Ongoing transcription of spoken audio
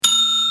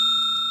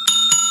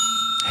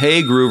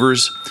Hey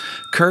Groovers,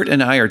 Kurt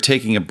and I are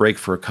taking a break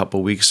for a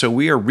couple weeks, so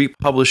we are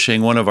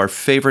republishing one of our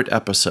favorite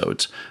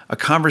episodes, a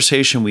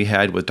conversation we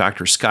had with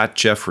Dr. Scott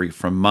Jeffrey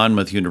from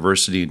Monmouth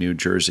University in New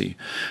Jersey.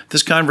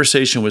 This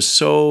conversation was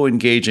so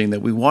engaging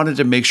that we wanted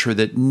to make sure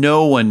that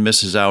no one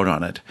misses out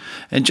on it.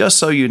 And just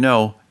so you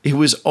know, it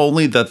was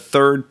only the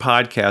third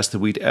podcast that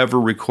we'd ever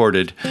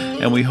recorded,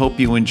 and we hope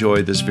you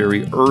enjoy this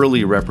very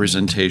early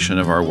representation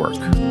of our work.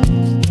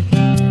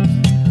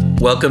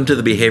 Welcome to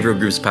the Behavioral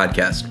Grooves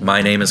Podcast.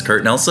 My name is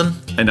Kurt Nelson.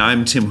 And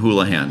I'm Tim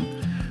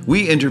Houlihan.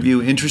 We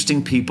interview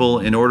interesting people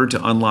in order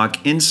to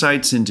unlock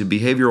insights into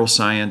behavioral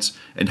science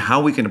and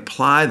how we can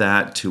apply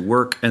that to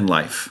work and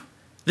life.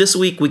 This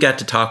week we got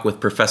to talk with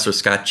Professor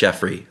Scott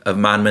Jeffrey of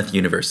Monmouth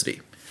University.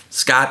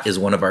 Scott is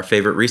one of our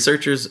favorite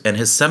researchers, and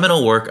his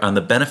seminal work on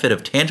the benefit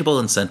of tangible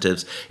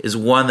incentives is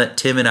one that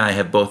Tim and I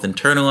have both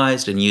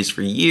internalized and used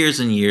for years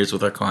and years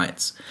with our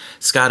clients.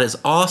 Scott is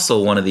also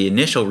one of the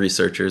initial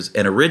researchers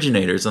and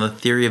originators on the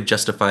theory of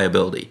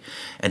justifiability,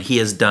 and he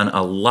has done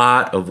a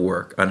lot of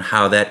work on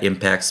how that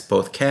impacts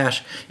both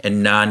cash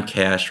and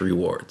non-cash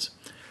rewards.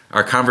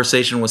 Our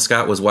conversation with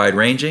Scott was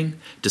wide-ranging,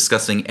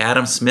 discussing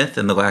Adam Smith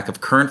and the lack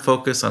of current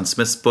focus on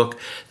Smith's book,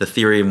 The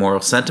Theory of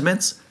Moral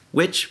Sentiments,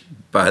 which,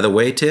 by the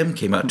way, Tim,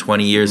 came out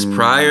 20 years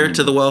prior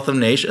to The Wealth of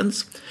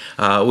Nations.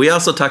 We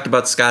also talked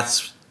about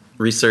Scott's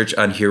research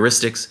on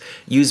heuristics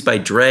used by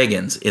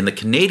dragons in the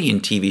Canadian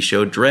TV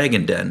show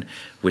Dragon Den,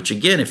 which,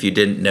 again, if you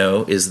didn't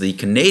know, is the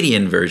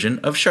Canadian version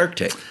of Shark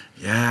Tank.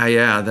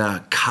 Yeah,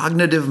 the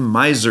cognitive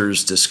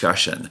misers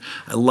discussion.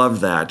 I love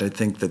that. I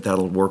think that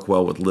that'll work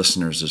well with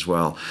listeners as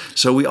well.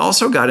 So we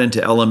also got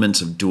into elements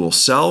of dual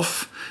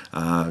self,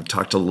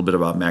 talked a little bit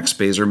about Max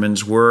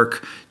Bazerman's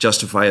work,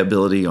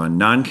 justifiability on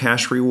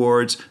non-cash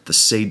rewards, the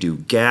say-do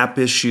gap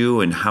issue,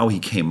 and how he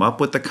came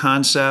up with the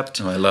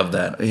concept. Oh, I love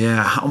that.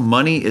 Yeah, how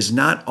money is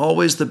not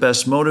always the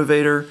best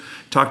motivator.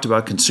 Talked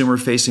about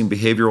consumer-facing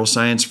behavioral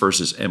science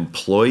versus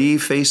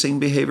employee-facing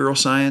behavioral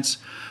science.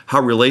 How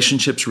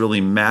relationships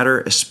really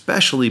matter,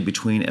 especially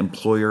between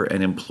employer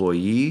and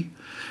employee,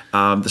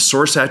 the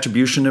source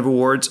attribution of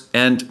awards,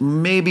 and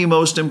maybe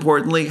most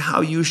importantly,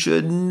 how you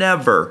should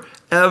never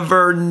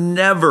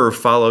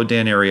follow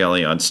Dan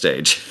Ariely on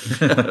stage,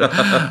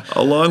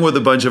 along with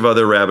a bunch of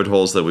other rabbit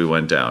holes that we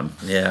went down.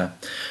 Yeah.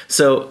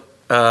 So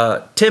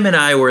Tim and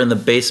I were in the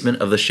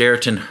basement of the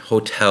Sheraton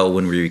Hotel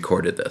when we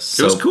recorded this.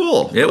 It was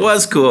cool. It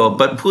was cool,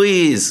 but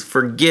please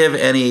forgive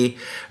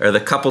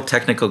the couple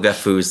technical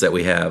gaffoos that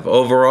we have.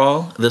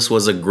 Overall, this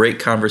was a great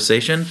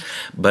conversation,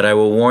 but I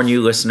will warn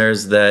you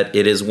listeners that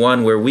it is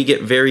one where we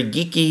get very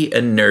geeky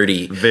and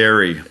nerdy.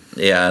 Very.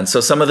 Yeah, and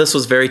so some of this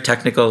was very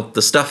technical.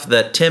 The stuff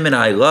that Tim and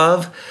I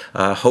love,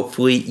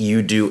 hopefully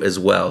you do as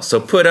well. So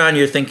put on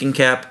your thinking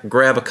cap,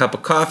 grab a cup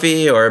of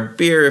coffee or a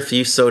beer if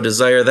you so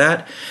desire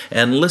that,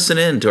 and listen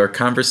in to our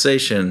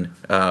conversation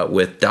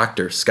with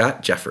Dr.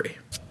 Scott Jeffrey.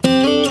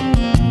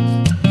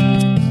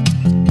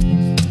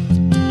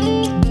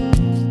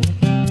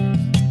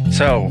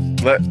 So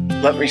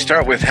let me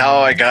start with how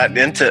I got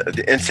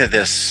into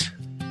this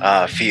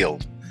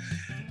field.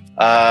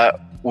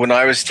 When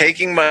I was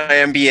taking my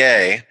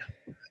MBA,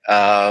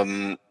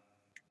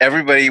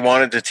 everybody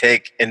wanted to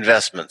take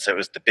investments. It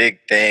was the big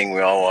thing. We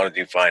all wanted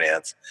to do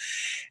finance.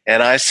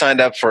 And I signed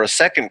up for a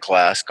second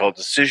class called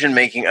Decision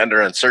Making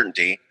Under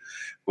Uncertainty,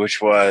 which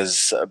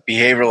was a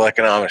behavioral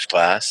economics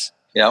class.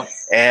 Yeah.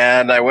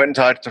 And I went and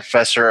talked to the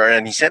professor,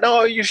 and he said,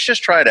 "Oh, you should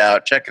just try it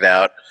out, check it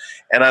out."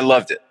 And I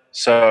loved it.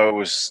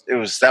 So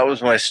that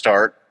was my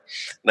start.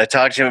 And I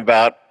talked to him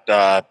about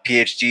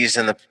PhDs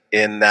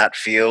in that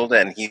field,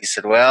 and he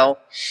said, "Well,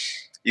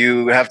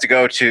 you have to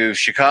go to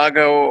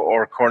Chicago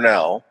or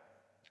Cornell."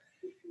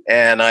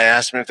 And I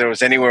asked him if there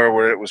was anywhere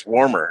where it was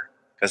warmer,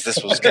 because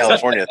this was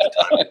California at the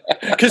time.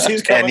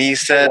 And he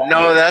said,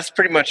 "No, that's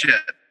pretty much it."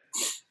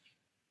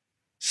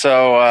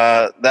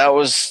 So that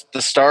was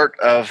the start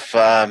of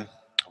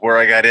where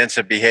I got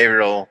into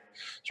behavioral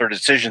sort of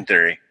decision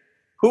theory.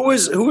 Who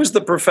was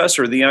the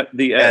professor? And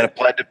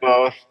applied to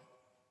both.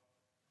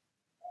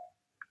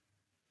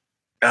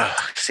 Oh,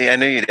 see, I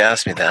knew you'd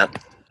ask me that.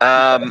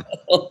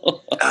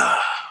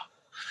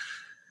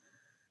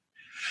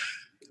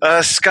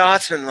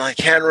 Scotsman, I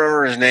can't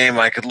remember his name.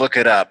 I could look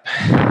it up.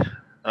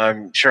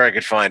 I'm sure I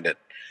could find it.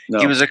 No.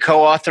 He was a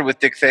co-author with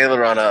Dick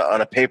Thaler on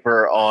a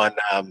paper on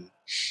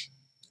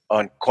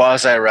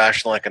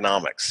quasi-rational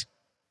economics.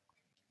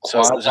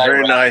 So it was a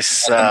very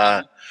nice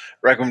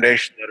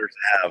recommendation letter to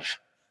have.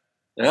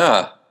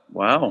 Yeah.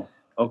 Wow.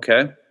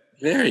 Okay.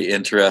 Very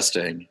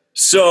interesting.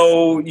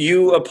 So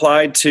you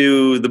applied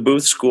to the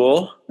Booth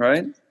School,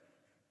 right?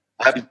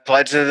 I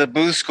applied to the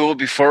Booth School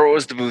before it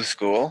was the Booth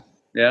School.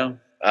 Yeah.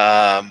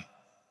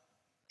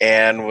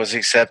 And was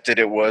accepted.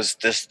 It was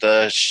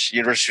the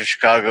University of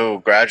Chicago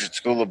Graduate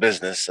School of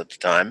Business at the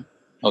time.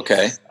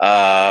 Okay.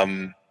 I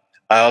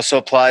also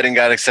applied and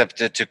got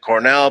accepted to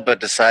Cornell, but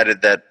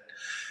decided that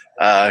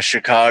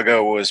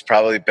Chicago was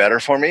probably better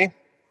for me.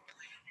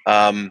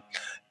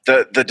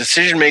 The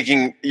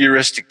decision-making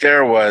heuristic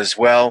there was,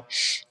 well,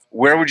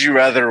 where would you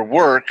rather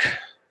work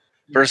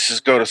versus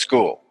go to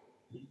school?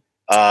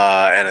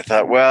 And I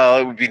thought, well,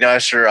 it would be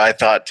nicer, I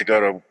thought, to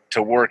go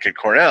to work at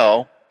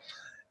Cornell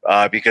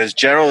because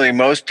generally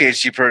most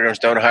PhD programs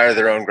don't hire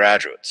their own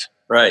graduates.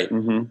 Right.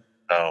 Mm-hmm.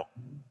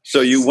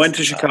 So you went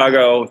to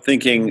Chicago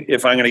thinking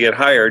if I'm going to get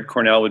hired,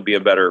 Cornell would be a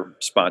better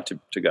spot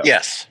to go.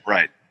 Yes,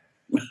 right.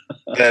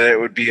 That it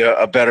would be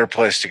a better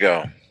place to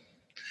go.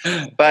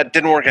 But it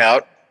didn't work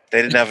out.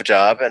 They didn't have a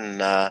job,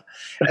 and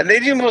they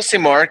do mostly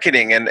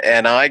marketing.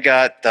 And I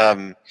got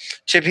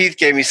Chip Heath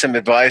gave me some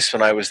advice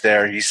when I was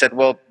there. He said,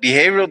 "Well,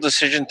 behavioral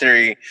decision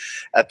theory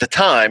at the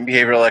time,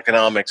 behavioral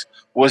economics,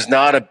 was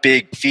not a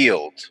big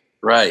field.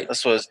 Right.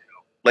 This was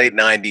late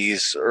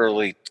 '90s,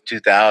 early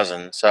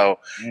 2000s. So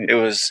it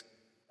was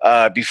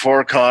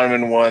before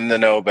Kahneman won the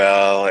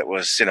Nobel. It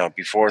was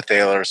before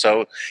Thaler.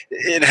 So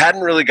it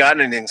hadn't really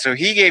gotten anything. So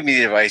he gave me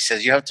the advice. He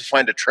says you have to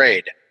find a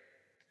trade."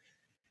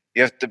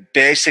 You have to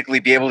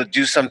basically be able to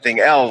do something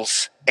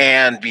else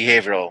and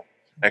behavioral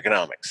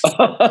economics.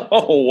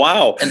 Oh,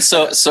 wow. And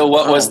so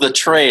what was the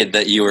trade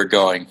that you were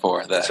going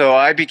for then? So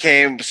I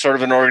became sort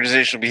of an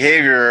organizational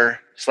behavior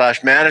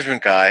 /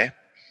 management guy.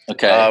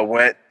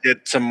 Okay.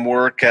 Did some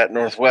work at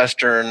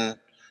Northwestern,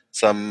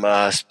 spent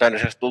a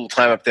little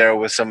time up there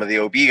with some of the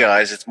OB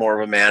guys. It's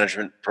more of a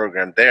management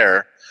program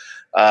there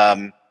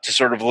to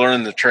sort of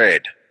learn the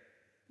trade.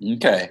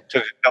 Okay.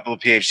 Took a couple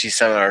of PhD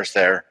seminars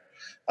there.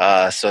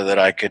 So that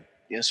I could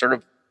sort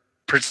of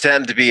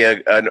pretend to be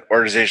an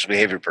organizational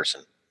behavior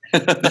person.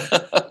 Now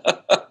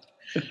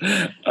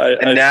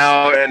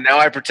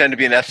I pretend to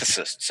be an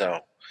ethicist.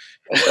 So,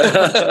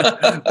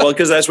 well,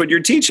 because that's what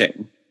you're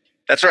teaching.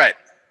 That's right.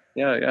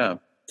 Yeah.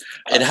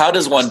 And how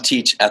does one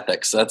teach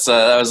ethics?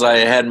 I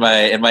had in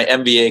my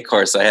MBA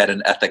course, I had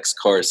an ethics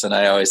course, and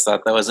I always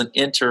thought that was an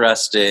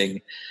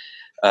interesting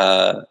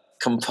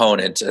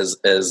component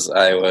as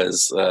I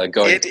was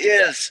going.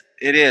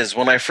 It is.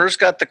 When I first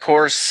got the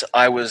course,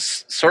 I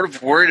was sort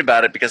of worried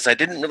about it because I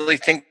didn't really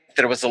think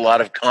that it was a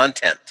lot of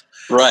content.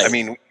 Right. I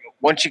mean,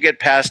 once you get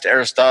past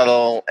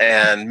Aristotle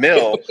and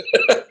Mill,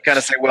 you kind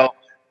of say, well,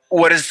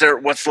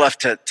 what's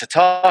left to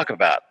talk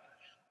about?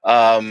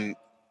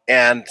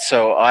 And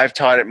so I've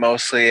taught it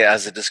mostly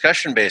as a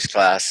discussion-based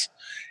class,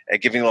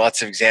 giving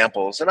lots of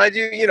examples. And I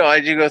do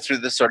go through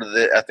the sort of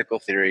the ethical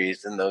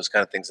theories and those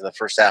kind of things in the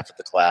first half of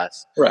the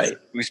class. Right.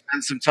 We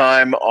spend some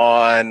time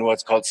on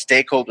what's called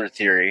stakeholder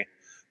theory,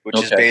 which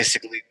is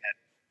basically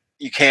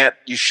that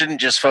you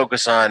shouldn't just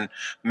focus on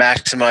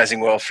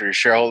maximizing wealth for your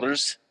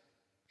shareholders.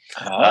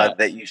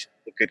 That you should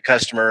look at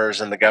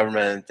customers and the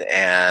government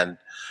and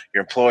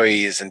your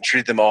employees and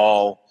treat them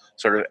all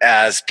sort of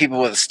as people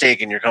with a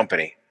stake in your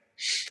company.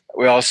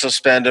 We also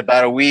spend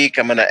about a week,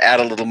 I'm going to add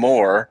a little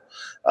more,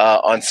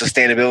 on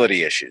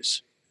sustainability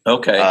issues.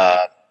 Okay.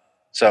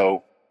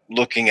 So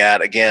looking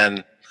at,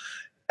 again,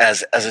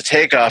 as a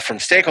takeoff from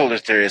stakeholder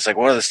theory, it's like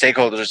one of the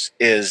stakeholders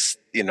is,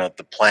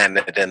 the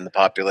planet and the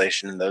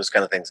population and those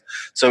kind of things.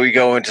 So we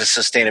go into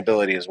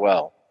sustainability as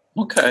well.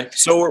 Okay.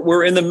 So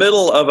we're in the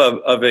middle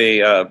of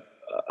a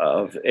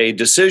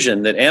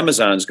decision that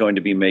Amazon's going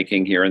to be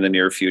making here in the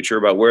near future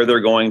about where they're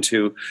going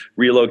to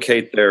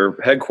relocate their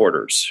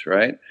headquarters,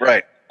 right?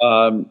 Right.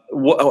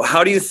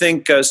 How do you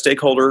think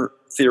stakeholder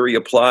theory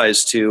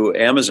applies to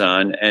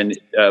Amazon, and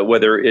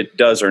whether it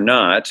does or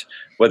not,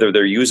 whether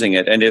they're using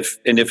it, and if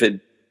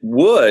it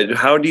would,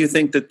 how do you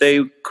think that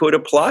they could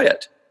apply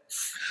it?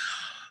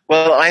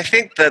 Well, I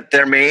think that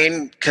their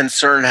main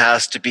concern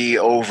has to be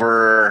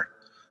over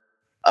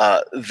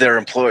their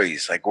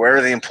employees. Like, where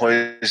are the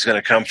employees going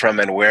to come from,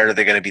 and where are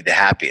they going to be the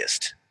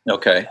happiest?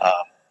 Okay.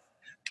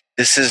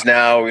 This is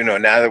now,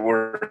 now that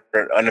we're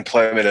at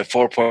unemployment at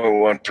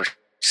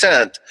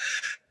 4.1%,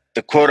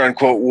 the quote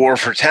unquote war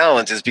for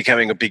talent is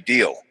becoming a big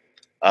deal.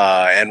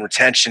 And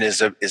retention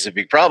is a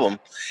big problem.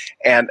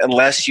 And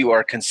unless you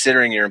are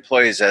considering your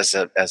employees as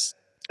an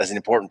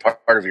important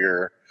part of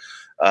your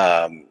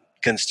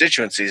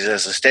constituencies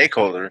as a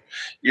stakeholder,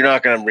 you're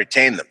not going to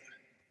retain them,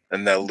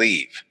 and they'll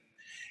leave.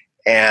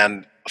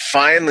 And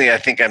finally, I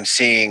think I'm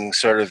seeing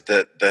sort of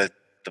the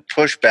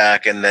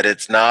pushback in that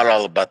it's not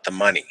all about the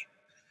money.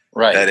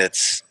 Right. That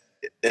it's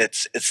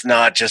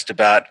not just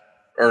about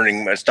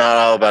earning. It's not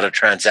all about a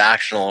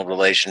transactional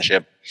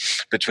relationship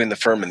between the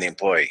firm and the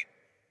employee.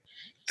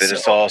 That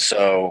it's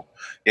also,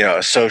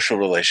 a social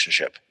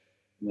relationship.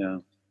 Yeah.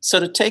 So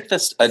to take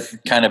this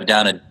kind of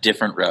down a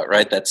different route,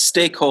 right? That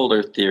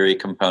stakeholder theory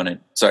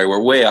component. Sorry,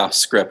 we're way off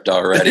script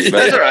already.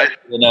 But, That's all right.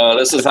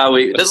 This is how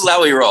we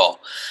roll.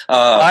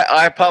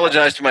 I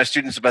apologize to my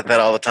students about that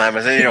all the time.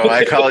 I say,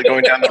 I call it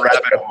going down the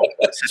rabbit hole.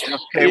 I said,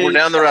 okay, we're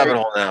down the rabbit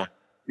hole now.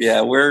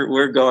 Yeah,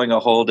 we're going a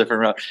whole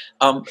different route.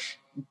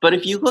 But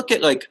if you look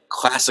at like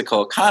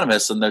classical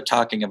economists, and they're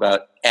talking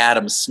about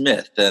Adam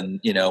Smith and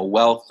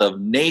Wealth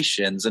of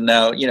Nations, and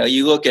now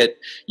you look at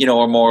a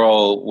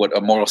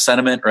moral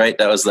sentiment, right?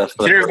 That was the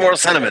Theory of Moral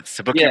Sentiments,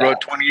 the book he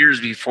wrote 20 years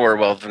before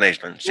Wealth of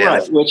Nations,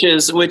 right? Which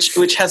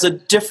has a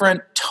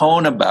different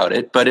tone about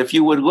it. But if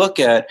you would look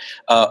at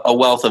a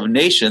Wealth of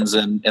Nations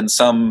and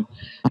some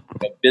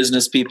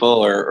business people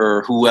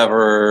or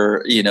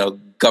whoever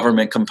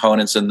government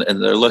components, and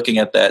they're looking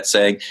at that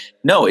saying,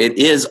 no, it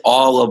is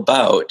all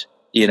about,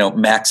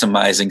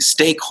 maximizing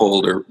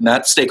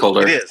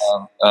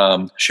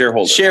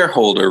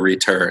shareholder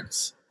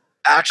returns.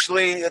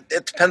 Actually,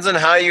 it depends on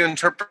how you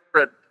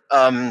interpret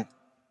Adam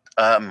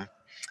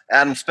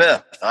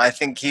Smith. I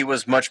think he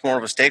was much more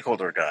of a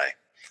stakeholder guy.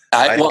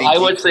 I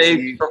would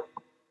say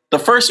the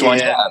first one,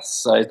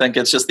 yes. I think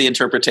it's just the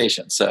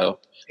interpretation. So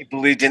he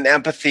believed in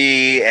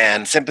empathy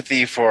and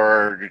sympathy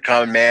for your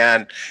common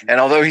man. And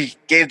although he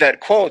gave that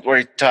quote where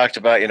he talked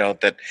about,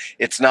 that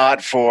it's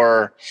not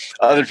for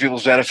other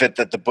people's benefit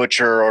that the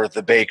butcher or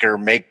the baker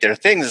make their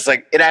things, it's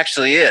like it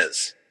actually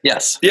is.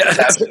 Yes. Yeah. It's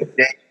out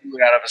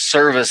of a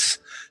service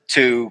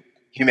to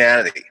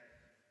humanity.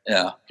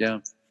 Yeah. Yeah.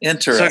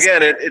 Interesting. So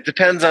again, it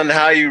depends on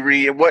how you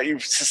read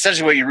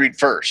essentially what you read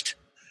first.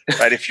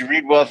 Right? If you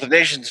read Wealth of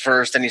Nations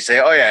first and you say,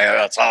 oh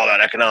yeah, it's all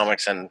about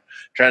economics and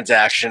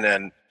transaction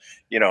and,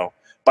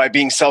 by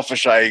being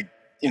selfish, I,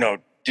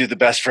 do the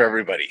best for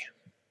everybody.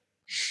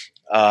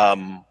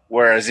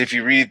 Whereas if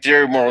you read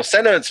Theory of Moral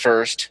Sentiments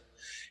first,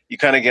 you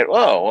kind of get,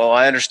 oh, well,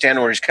 I understand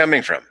where he's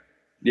coming from.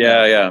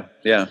 Yeah,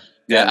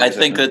 I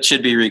think that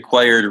should be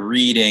required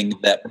reading,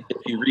 that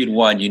if you read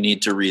one, you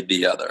need to read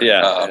the other.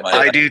 Yeah,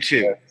 I do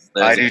too.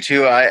 I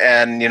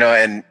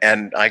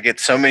get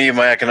so many of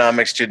my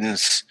economics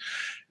students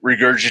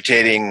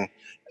regurgitating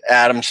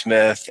Adam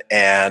Smith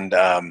and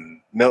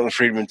Milton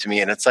Friedman to me,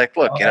 and it's like,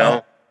 look,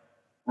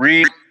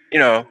 read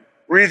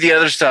the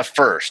other stuff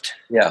first.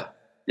 Yeah.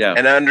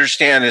 And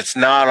understand it's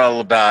not all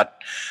about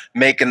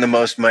making the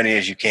most money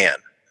as you can.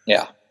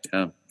 Yeah.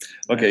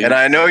 Okay. And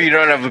I know you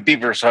don't have a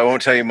beeper, so I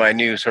won't tell you my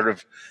new sort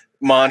of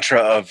mantra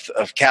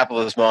of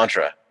capitalist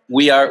mantra.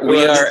 We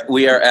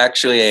are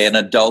actually an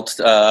adult.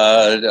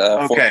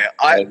 Okay.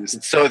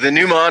 So the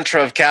new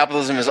mantra of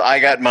capitalism is "I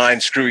got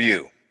mine, screw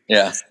you."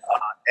 Yeah.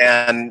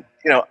 And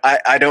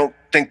I don't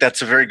think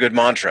that's a very good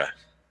mantra.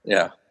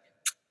 Yeah.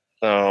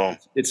 So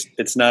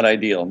it's not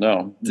ideal.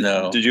 No.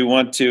 Did you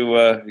want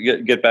to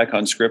get back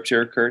on script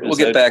here, Kurt? We'll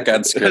get back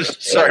on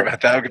script. Sorry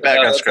about that. I'll get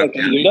back on script.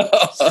 Okay.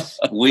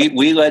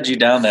 We led you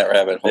down that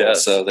rabbit hole.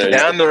 Yes. So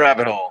down the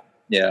rabbit hole.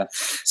 Yeah.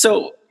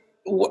 So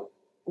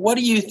what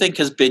do you think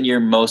has been your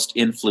most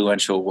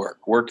influential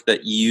work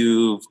that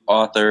you've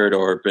authored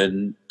or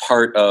been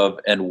part of,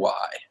 and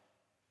why?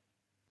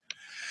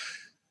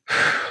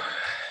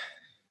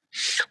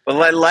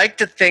 Well, I like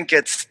to think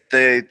it's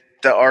the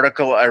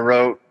article I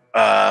wrote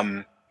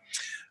on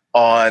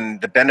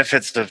the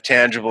benefits of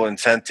tangible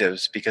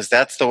incentives, because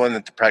that's the one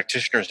that the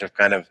practitioners have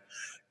kind of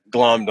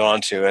glommed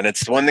onto, and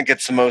it's the one that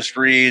gets the most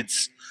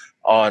reads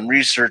on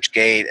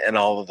ResearchGate and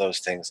all of those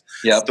things.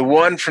 Yep. The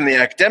one from the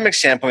academic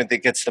standpoint that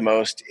gets the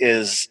most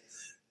is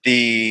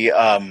the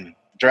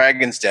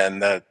Dragon's Den,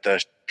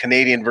 the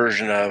Canadian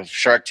version of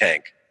Shark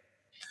Tank,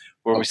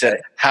 where we said,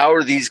 how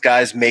are these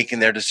guys making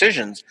their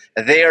decisions?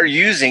 And they are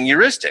using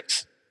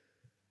heuristics.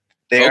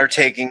 They are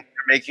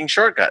making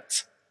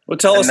shortcuts. Well,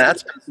 tell us. And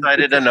that's been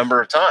cited a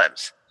number of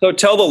times. So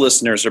tell the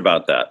listeners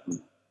about that.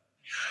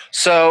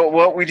 So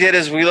what we did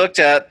is we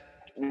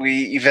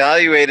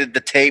evaluated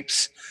the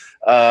tapes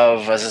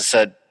of, as I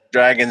said,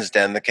 Dragon's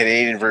Den, the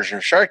Canadian version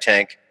of Shark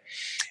Tank,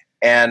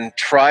 and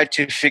tried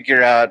to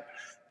figure out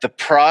the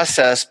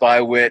process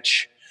by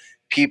which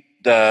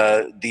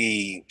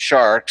the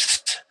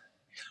sharks,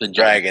 the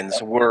dragons,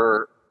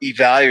 were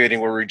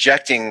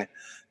rejecting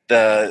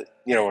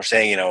we're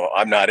saying,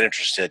 I'm not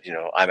interested,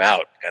 I'm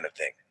out kind of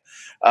thing.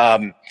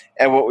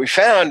 And what we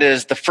found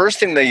is the first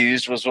thing they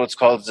used was what's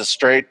called the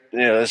straight,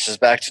 this is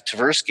back to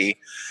Tversky,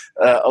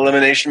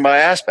 elimination by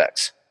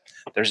aspects.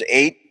 There's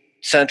 8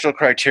 central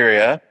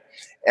criteria,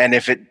 and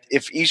if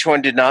each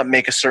one did not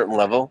make a certain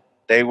level,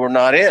 they were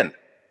not in.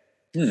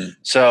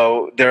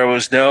 So there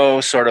was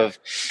no sort of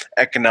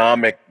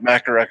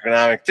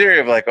macroeconomic theory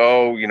of like,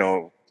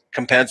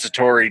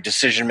 compensatory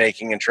decision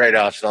making and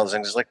trade-offs and all those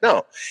things. It's like,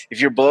 no,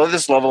 if you're below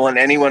this level in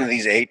any one of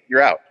these 8,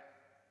 you're out.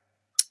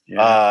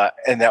 Yeah.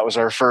 And that was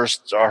our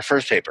first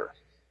paper.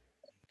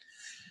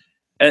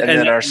 And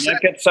that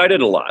gets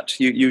cited a lot.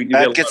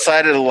 That gets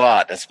cited a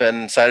lot. It's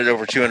been cited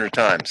over 200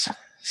 times.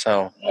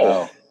 So,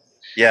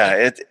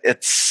 yeah,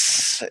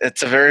 it's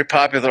a very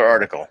popular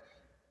article.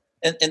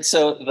 And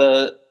so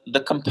the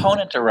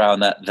component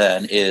around that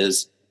then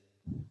is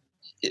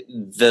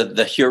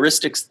the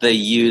heuristics they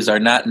use are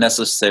not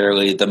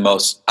necessarily the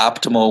most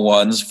optimal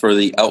ones for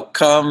the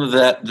outcome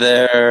that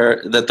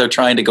they're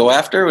trying to go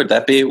after. Would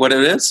that be what it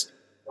is?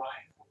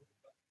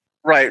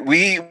 Right.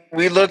 We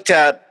looked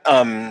at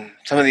some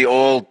of the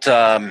old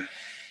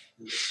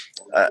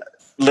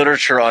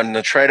literature on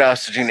the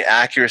trade-offs between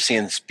accuracy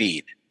and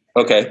speed.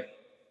 Okay.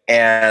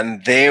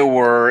 And they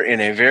were in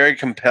a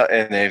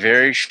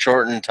very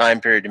shortened time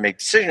period to make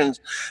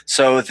decisions.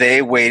 So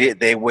they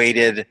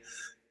weighted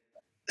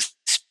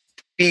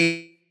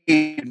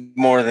speed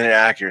more than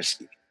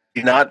accuracy.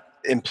 Did not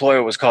employ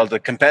what was called the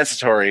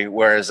compensatory,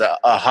 whereas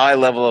a high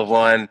level of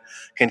one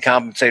can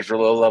compensate for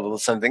a low level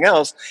of something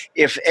else.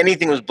 If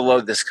anything was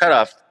below this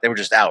cutoff, they were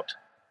just out.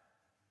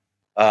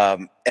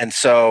 And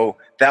so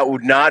that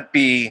would not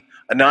be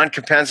a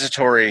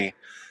non-compensatory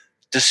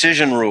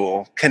decision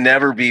rule can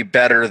never be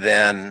better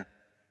than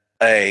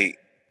a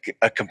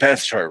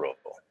compensatory rule.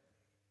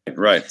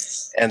 Right.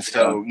 And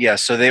so,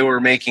 so they were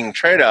making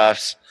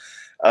trade-offs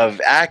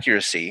of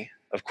accuracy,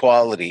 of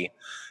quality,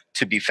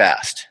 to be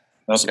fast.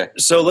 Okay.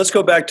 So let's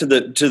go back to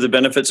the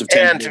benefits of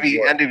and to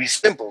be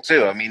simple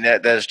too. I mean,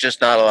 there's just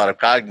not a lot of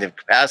cognitive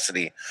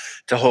capacity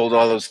to hold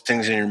all those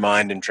things in your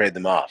mind and trade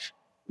them off.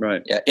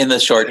 Right. Yeah, in the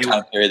short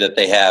time period that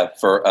they have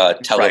for a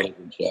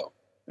television show.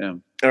 Yeah.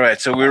 All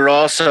right. So we were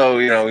also,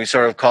 we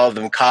sort of called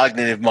them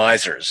cognitive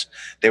misers.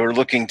 They were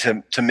looking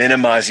to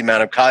minimize the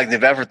amount of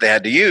cognitive effort they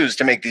had to use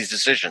to make these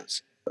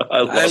decisions.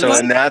 So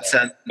in that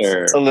sense,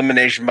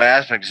 elimination by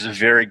aspect is a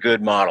very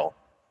good model.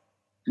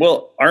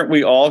 Well, aren't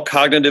we all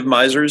cognitive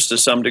misers to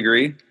some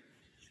degree?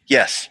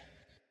 Yes.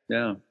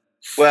 Yeah.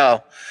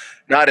 Well,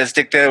 not as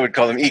Dick Taylor would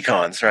call them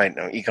econs, right?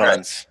 No,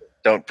 econs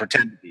don't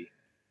pretend to be.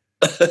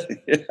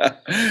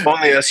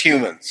 Only us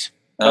humans.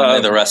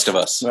 Only the rest of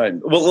us. Right.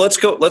 Well, let's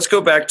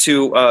go back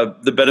to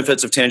the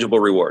benefits of tangible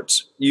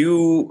rewards.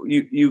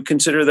 You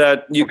consider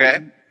that you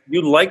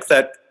like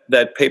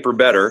that paper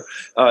better.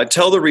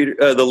 Tell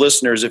the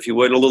listeners, if you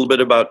would, a little bit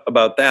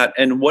about that,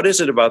 and what is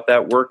it about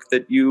that work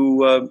that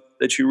you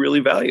really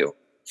value?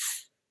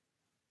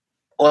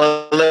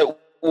 Well, it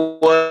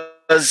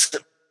was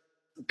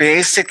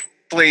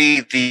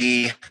basically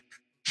the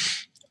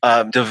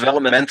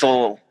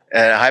developmental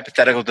and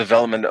hypothetical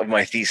development of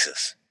my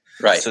thesis.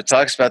 Right. So it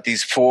talks about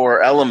these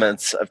 4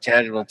 elements of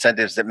tangible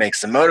incentives that makes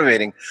them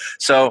motivating.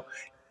 So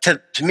to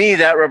me,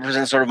 that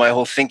represents sort of my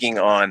whole thinking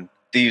on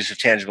the use of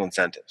tangible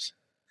incentives.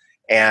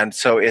 And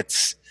so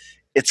it's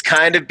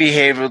kind of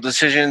behavioral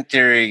decision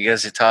theory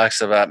because it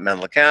talks about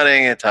mental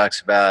accounting. It talks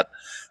about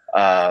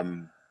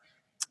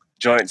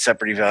joint and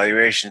separate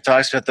evaluation. It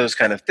talks about those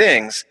kind of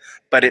things,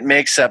 but it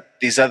makes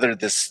up this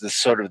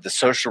sort of the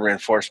social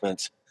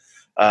reinforcement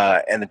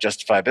and the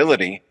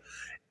justifiability.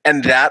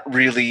 And that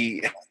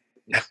really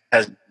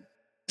has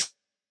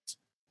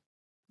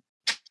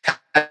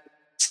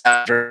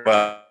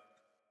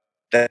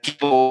that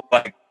people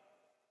like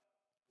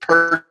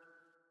a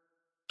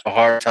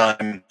hard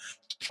time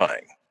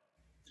defining.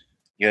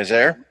 You guys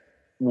there?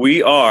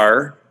 We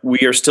are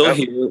still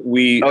here.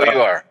 You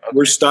are. Okay.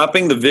 We're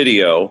stopping the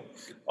video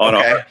on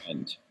our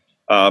end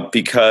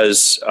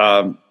because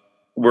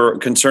we're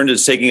concerned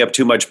it's taking up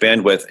too much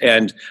bandwidth,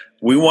 and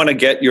we want to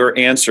get your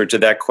answer to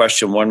that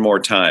question one more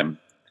time.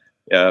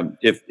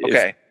 If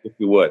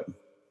you would.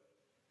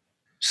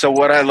 So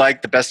what I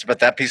like the best about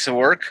that piece of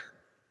work?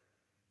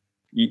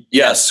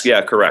 Yes.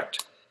 Yeah,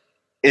 correct.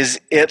 Is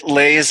it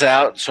lays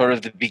out sort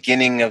of the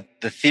beginning of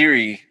the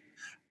theory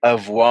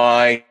of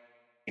why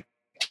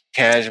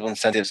tangible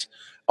incentives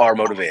are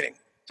motivating.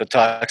 So it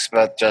talks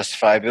about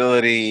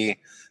justifiability,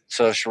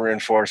 social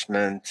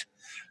reinforcement,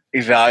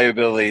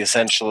 evaluability.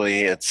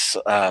 Essentially, it's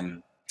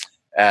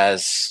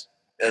as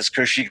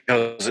Kushik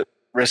goes, it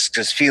risks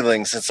his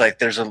feelings. It's like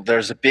there's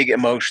a big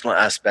emotional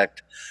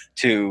aspect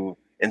to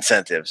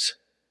incentives,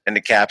 and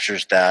it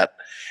captures that.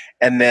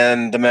 And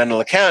then the mental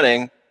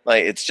accounting,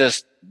 like it's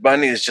just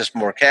money is just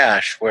more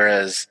cash,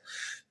 whereas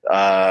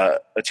a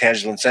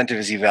tangible incentive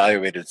is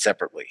evaluated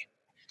separately.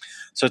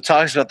 So it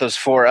talks about those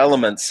 4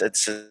 elements.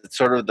 It's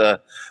sort of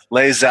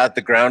lays out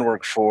the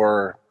groundwork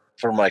for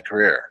my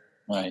career.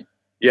 Right.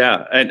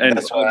 Yeah, and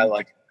that's what I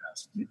like.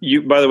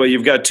 You, by the way,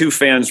 you've got 2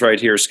 fans right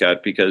here,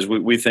 Scott, because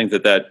we think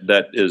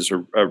that is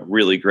a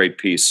really great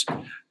piece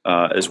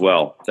as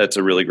well. That's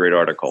a really great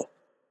article.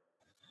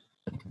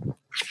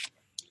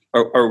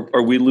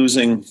 Are we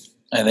losing?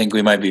 I think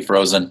we might be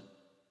frozen.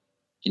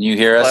 Can you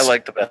hear us? Well, I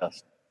like the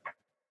best.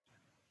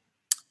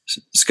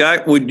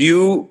 Scott, would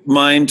you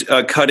mind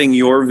cutting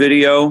your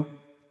video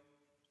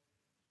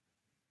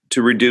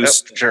to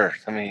reduce? Yep, sure.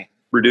 Let me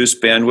reduce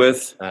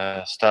bandwidth.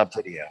 Stop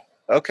video.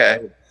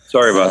 Okay.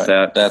 Sorry about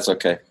that. That's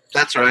okay.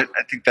 That's right.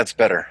 I think that's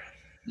better.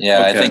 Yeah,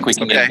 okay. I think we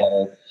can get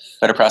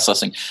better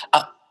processing.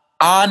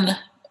 On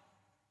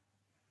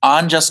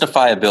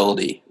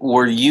justifiability,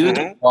 were you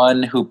the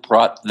one who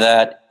brought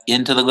that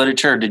into the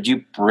literature, or did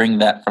you bring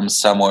that from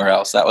somewhere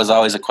else? That was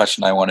always a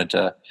question I wanted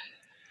to,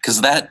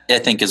 because that, I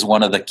think, is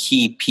one of the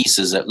key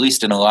pieces, at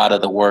least in a lot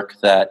of the work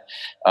that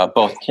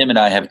both Tim and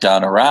I have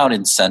done around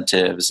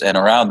incentives and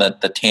around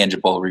the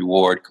tangible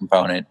reward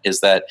component,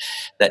 is that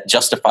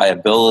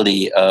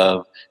justifiability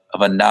of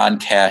a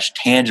non-cash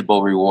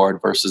tangible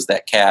reward versus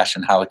that cash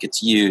and how it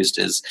gets used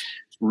is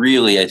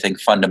really, I think,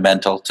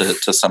 fundamental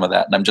to some of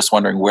that. And I'm just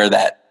wondering where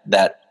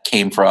that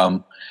came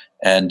from.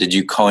 And did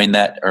you coin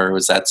that, or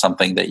was that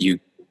something that you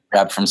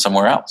grabbed from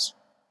somewhere else?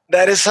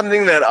 That is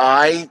something that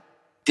I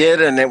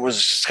did, and it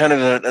was kind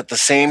of at the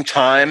same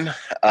time.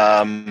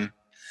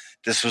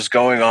 This was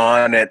going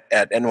on at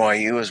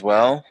NYU as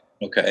well.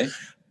 Okay.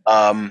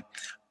 But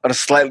a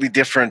slightly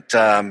different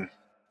tack.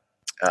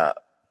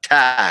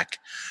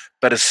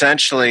 But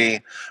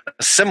essentially,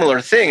 a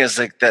similar thing is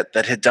like that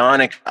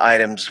hedonic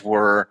items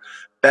were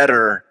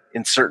better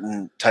in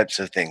certain types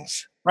of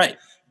things. Right.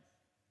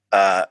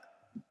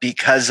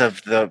 because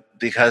of the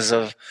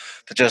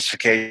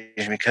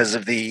justification, because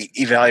of the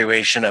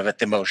evaluation of it,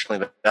 the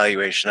emotional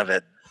evaluation of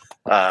it,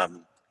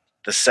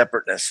 the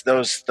separateness,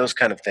 those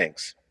kind of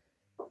things.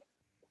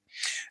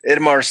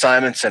 Itamar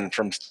Simonson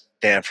from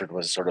Stanford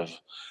was sort of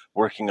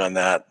working on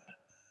that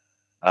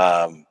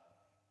early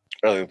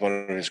with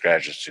one of his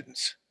graduate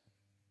students.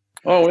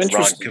 Oh,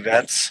 interesting.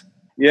 Ron Kivitz.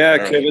 Yeah,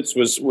 Kivitz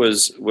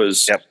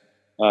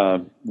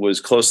was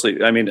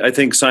closely. I mean, I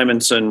think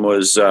Simonson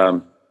was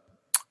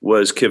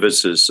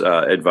Kivitz's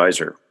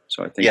advisor.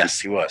 So I think yes,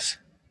 he was.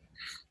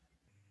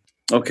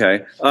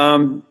 Okay.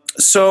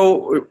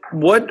 So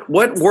what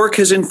work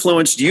has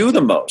influenced you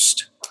the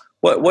most?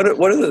 What are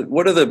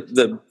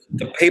the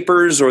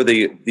papers or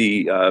the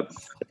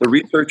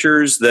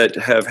researchers that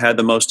have had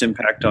the most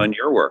impact on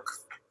your work?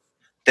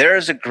 There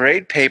is a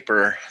great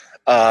paper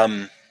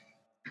by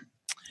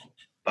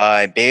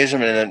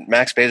Bazerman and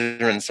Max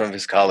Bazerman and some of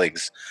his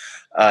colleagues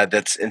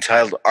that's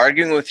entitled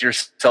 "Arguing with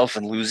Yourself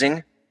and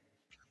Losing."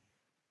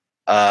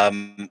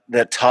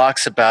 That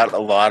talks about a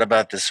lot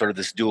about this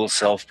dual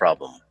self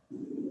problem.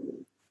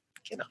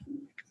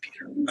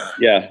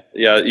 Yeah.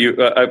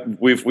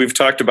 We've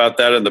talked about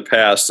that in the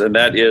past, and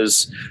that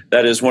is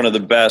one of the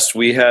best.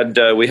 We had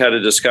a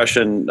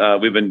discussion.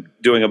 We've been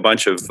doing a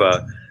bunch of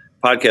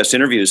podcast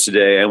interviews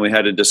today, and we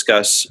had a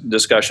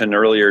discussion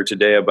earlier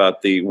today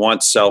about the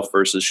want self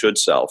versus should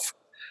self.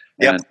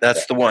 Yep,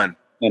 that's the one,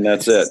 and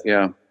that's it.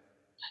 Yeah.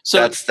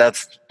 So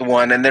that's the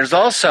one, and there's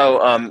also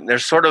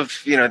there's sort of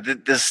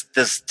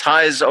this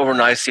ties over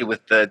nicely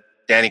with the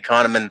Danny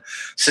Kahneman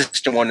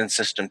System 1 and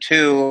System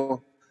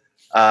 2,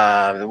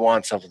 the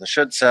want self and the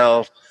should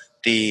self,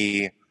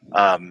 the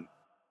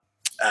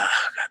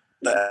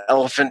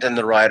Elephant and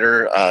the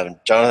Rider,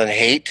 Jonathan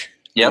Haidt,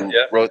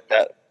 wrote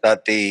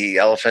that the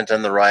Elephant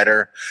and the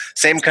Rider,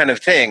 same kind of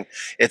thing.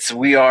 It's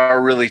we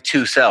are really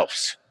two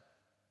selves.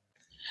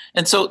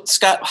 And so,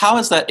 Scott, how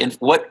is that?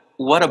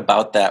 What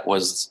about that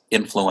was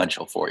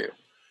influential for you?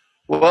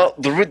 Well,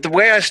 the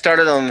way I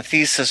started on the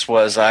thesis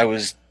was I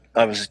was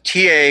a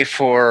TA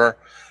for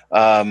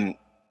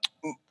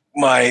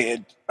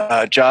my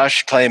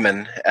Josh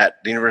Clayman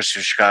at the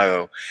University of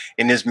Chicago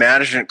in his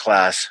management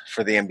class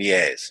for the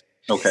MBAs.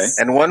 Okay.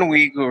 And one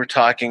week we were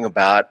talking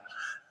about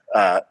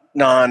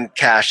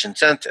non-cash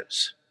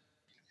incentives.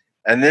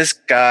 And this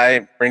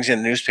guy brings in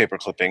a newspaper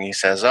clipping. He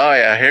says, "Oh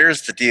yeah,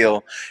 here's the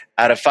deal.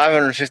 Out of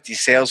 550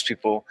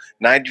 salespeople,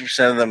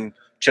 90% of them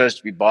chose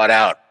to be bought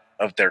out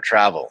of their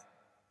travel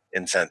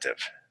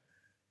incentive."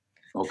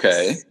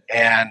 Okay.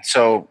 And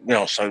so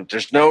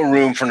there's no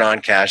room for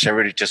non-cash.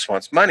 Everybody just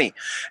wants money.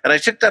 And I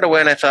took that away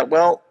and I thought,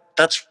 well,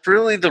 that's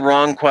really the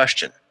wrong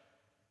question.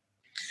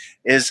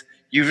 Is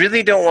you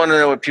really don't want to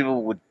know what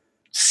people would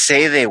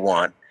say they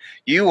want.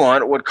 You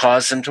want what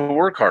caused them to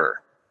work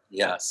harder.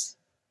 Yes.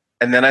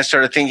 And then I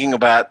started thinking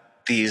about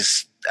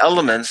these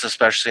elements,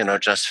 especially,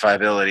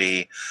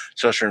 justifiability,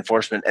 social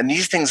enforcement, and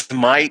these things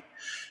might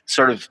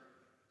sort of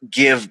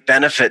give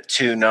benefit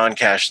to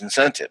non-cash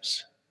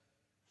incentives.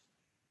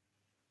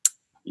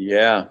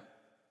 Yeah,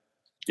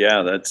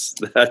 that's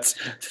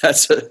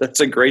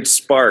a great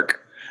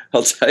spark.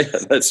 I'll tell you,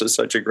 that's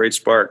such a great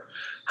spark.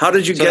 How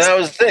did you get? That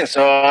was the thing.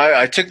 So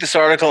I took this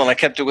article and I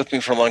kept it with me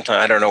for a long time.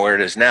 I don't know where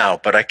it is now,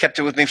 but I kept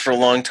it with me for a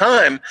long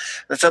time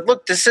and said,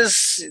 "Look, this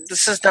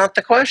is not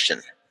the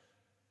question."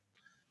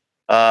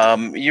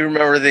 You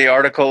remember the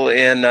article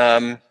in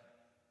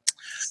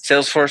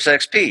Salesforce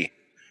XP?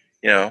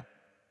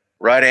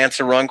 Right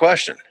answer, wrong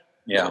question.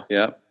 Yeah.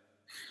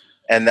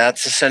 And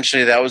that's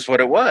essentially that was what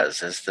it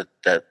was. Is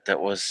that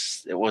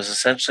was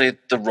essentially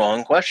the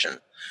wrong question.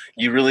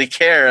 You really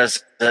care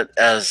as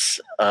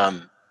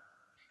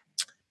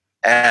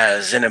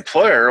an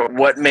employer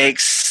what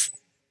makes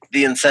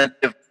the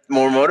incentive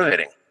more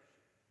motivating.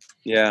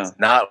 Yeah.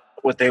 Not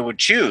what they would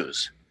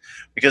choose,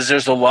 because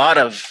there's a lot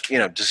of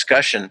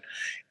discussion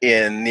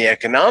in the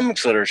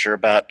economics literature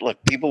about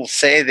people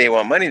say they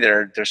want money.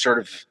 They're sort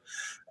of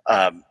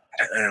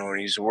I don't want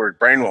to use the word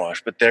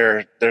brainwash, but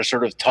they're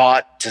sort of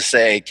taught to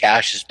say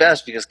cash is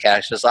best because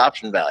cash has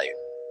option value.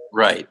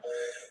 Right.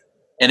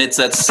 And it's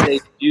that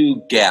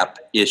say-do gap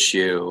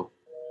issue,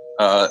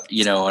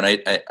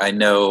 and I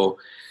know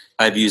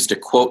I've used a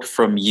quote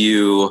from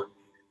you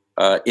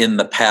in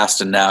the past,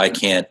 and now I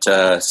can't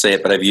say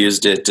it, but I've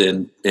used it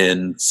in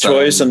some...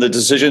 Choice and the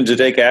decision to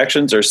take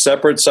actions are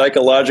separate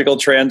psychological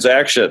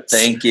transactions.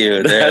 Thank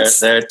you.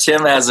 There,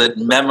 Tim has it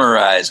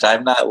memorized.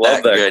 I'm not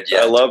that good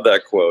yet. I love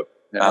that quote.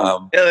 Yeah,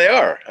 they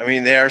are. I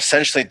mean, they are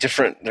essentially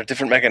different. They're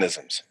different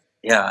mechanisms.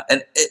 Yeah,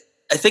 and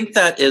I think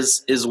that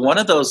is one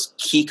of those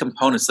key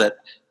components that,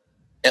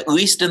 at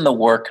least in the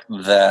work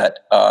that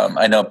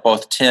I know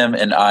both Tim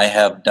and I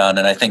have done,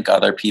 and I think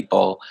other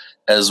people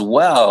as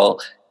well,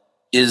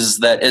 is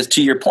that, as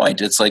to your point,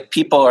 it's like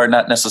people are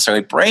not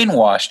necessarily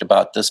brainwashed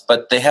about this,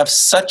 but they have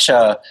such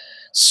a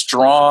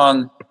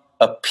strong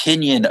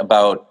opinion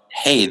about,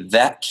 hey,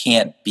 that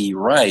can't be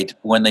right,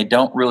 when they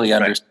don't really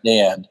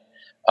understand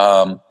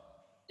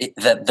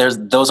that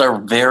those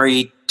are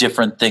very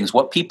different things.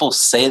 What people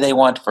say they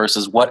want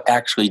versus what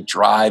actually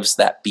drives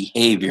that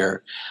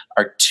behavior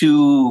are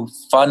two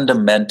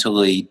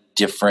fundamentally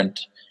different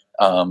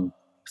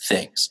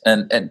things.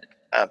 And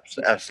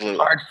Absolutely.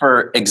 hard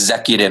for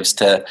executives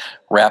to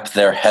wrap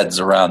their heads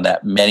around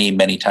that many,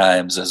 many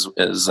times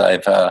as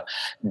I've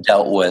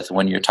dealt with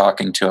when you're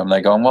talking to them. They're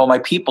going, well, my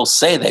people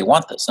say they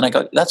want this. And I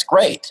go, that's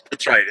great.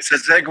 That's right. It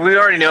says, like, we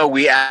already know.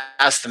 We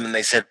asked them and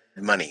they said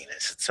money. And I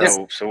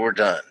said, so we're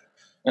done.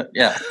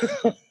 Yeah.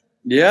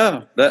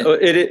 Yeah.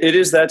 It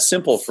is that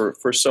simple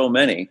for so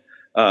many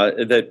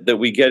that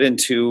we get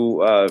into,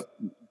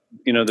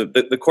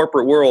 the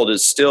corporate world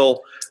is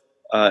still,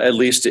 at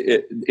least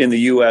in the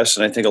U.S.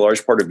 and I think a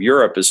large part of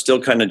Europe is still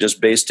kind of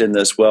just based in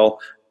this. Well,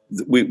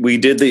 we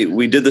did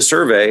the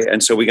survey,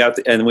 and so we got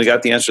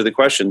the answer to the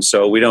question.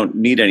 So we don't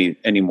need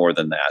any more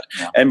than that.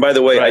 Yeah. And by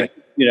the way, right.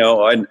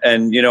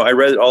 I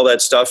read all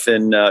that stuff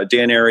in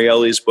Dan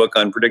Ariely's book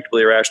on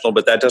Predictably Irrational,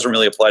 but that doesn't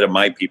really apply to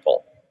my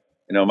people.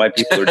 My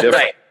people are different.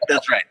 Right.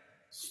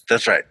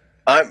 That's right.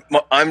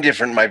 I'm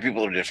different. My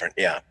people are different.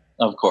 Yeah.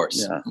 Of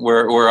course, yeah.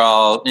 We're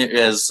all,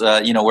 as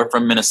we're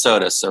from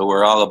Minnesota, so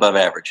we're all above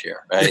average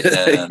here, right?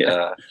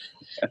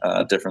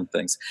 And different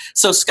things.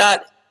 So,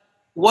 Scott,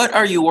 what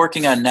are you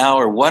working on now,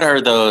 or what are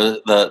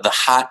the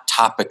hot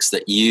topics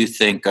that you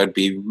think would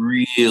be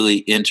really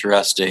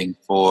interesting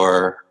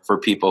for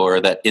people,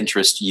 or that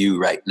interest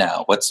you right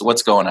now?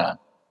 What's going on?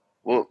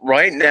 Well,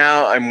 right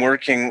now I'm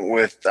working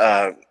with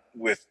a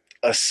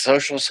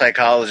social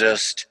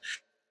psychologist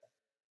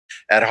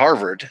at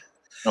Harvard.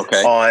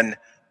 Okay. On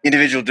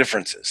individual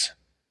differences.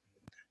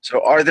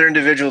 So are there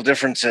individual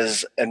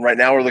differences? And right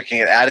now we're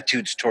looking at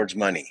attitudes towards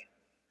money.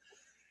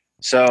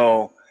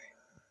 So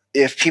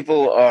if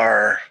people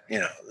are,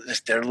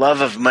 their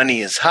love of money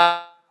is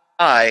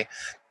high,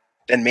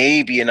 then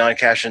maybe a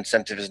non-cash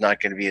incentive is not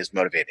going to be as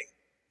motivating.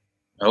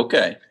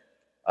 Okay.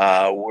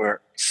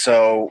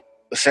 So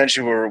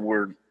essentially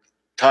we're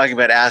talking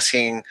about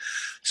asking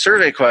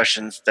survey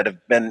questions that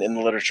have been in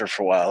the literature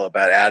for a while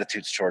about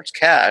attitudes towards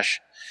cash,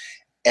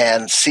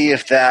 and see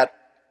if that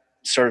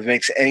sort of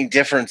makes any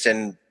difference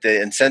in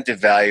the incentive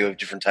value of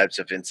different types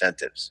of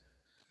incentives.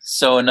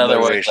 So in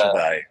other words,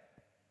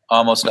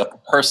 almost a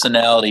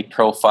personality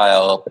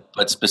profile,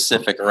 but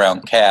specific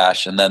around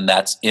cash, and then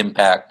that's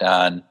impact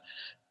on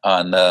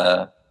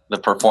the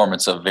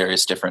performance of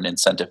various different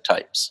incentive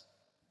types.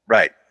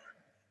 Right.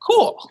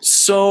 Cool.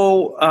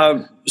 So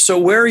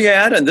where are you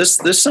at? And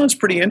this sounds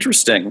pretty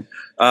interesting.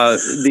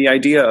 The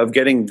idea of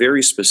getting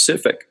very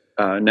specific.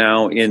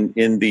 Now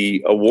in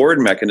the award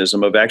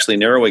mechanism of actually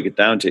narrowing it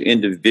down to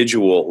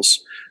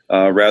individuals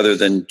rather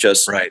than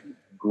just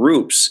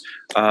groups.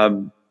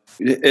 Have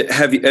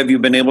you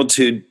been able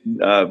to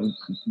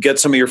get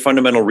some of your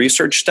fundamental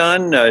research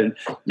done?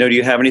 Do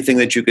you have anything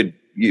that you could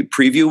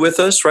preview with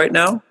us right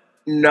now?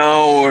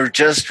 No, we're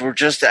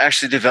just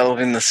actually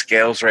developing the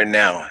scales right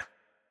now,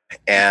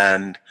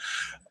 and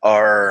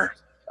our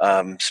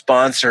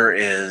sponsor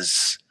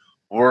is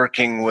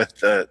working with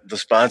the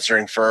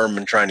sponsoring firm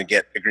and trying to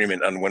get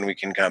agreement on when we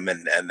can come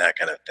and that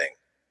kind of thing.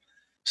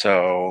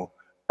 So,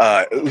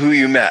 who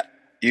you met?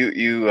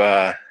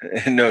 You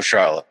know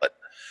Charlotte.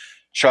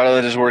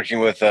 Charlotte is working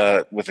with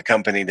a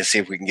company to see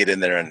if we can get in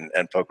there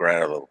and poke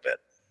around a little bit.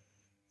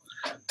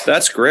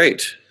 That's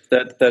great.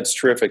 That's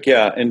terrific.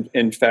 Yeah, and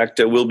in fact,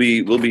 we'll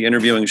be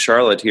interviewing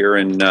Charlotte here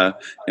in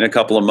a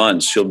couple of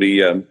months. She'll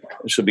be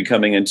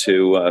coming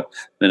into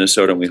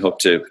Minnesota, and we hope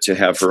to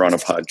have her on a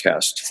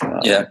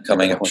podcast.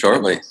 Coming up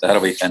shortly.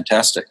 That'll be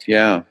fantastic.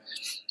 Yeah.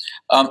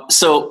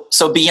 So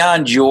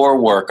beyond your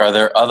work, are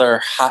there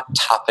other hot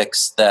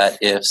topics that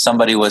if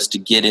somebody was to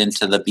get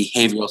into the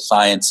behavioral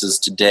sciences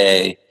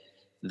today,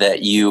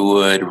 that you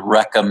would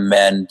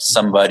recommend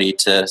somebody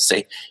to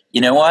say,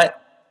 you know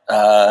what?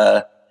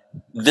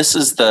 This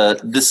is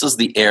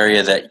the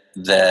area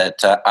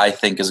that I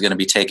think is going to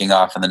be taking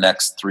off in the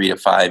next 3 to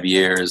 5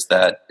 years.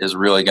 That is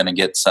really going to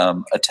get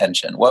some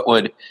attention. What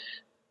would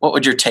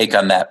your take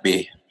on that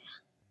be?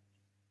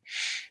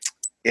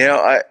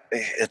 I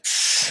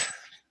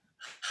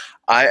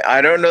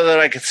don't know that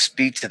I could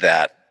speak to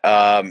that.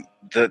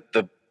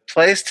 The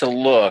place to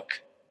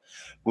look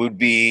would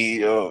be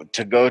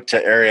to go to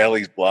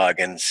Ariely's blog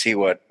and see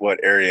what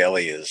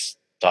Ariely is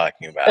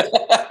talking about.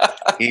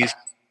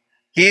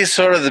 He's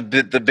sort of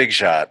the big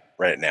shot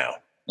right now.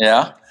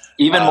 Yeah,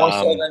 even more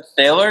so than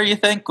Thaler, you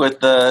think, with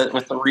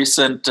the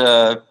recent.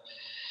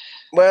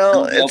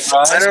 Well,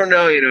 I don't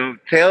know.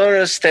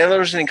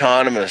 Thaler's an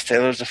economist.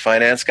 Thaler's a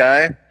finance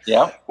guy.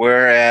 Yeah.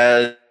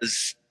 Whereas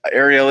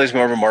Ariely's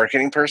more of a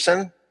marketing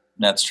person.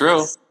 That's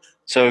true.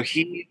 So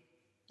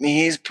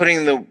he's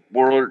putting the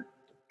word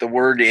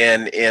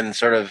in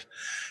sort of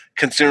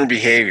consumer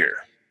behavior.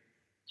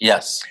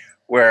 Yes.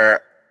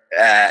 Where.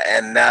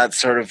 And that's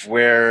sort of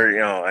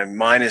where,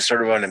 mine is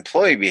sort of on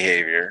employee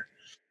behavior.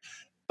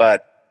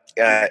 But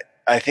I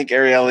think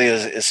Ariely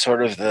is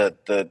sort of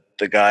the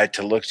guy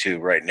to look to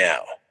right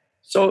now.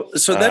 So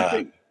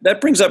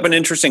that brings up an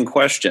interesting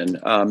question.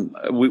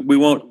 We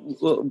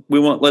won't.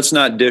 Let's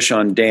not dish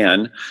on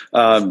Dan.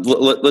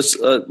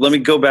 Let me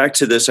go back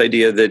to this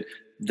idea that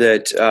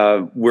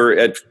we're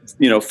at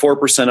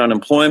 4%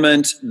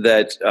 unemployment.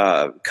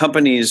 That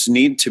companies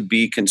need to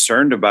be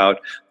concerned about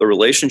the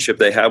relationship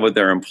they have with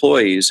their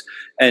employees,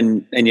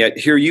 and yet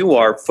here you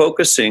are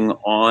focusing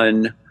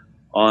on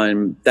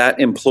that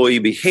employee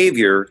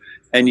behavior.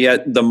 And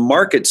yet the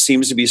market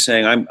seems to be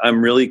saying,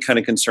 I'm really kind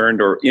of concerned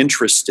or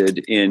interested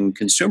in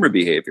consumer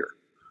behavior.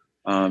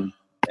 And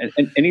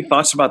any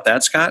thoughts about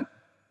that, Scott?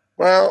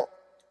 Well,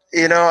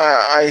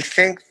 I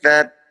think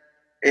that,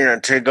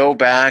 to go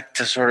back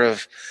to sort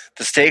of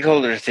the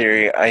stakeholder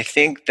theory, I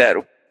think that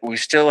we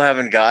still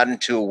haven't gotten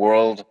to a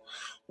world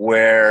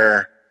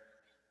where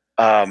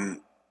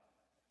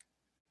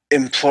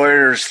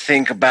employers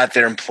think about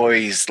their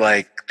employees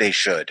like they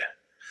should.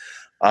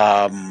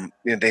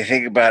 They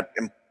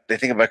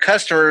think about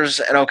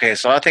customers, and okay,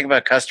 so I'll think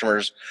about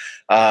customers.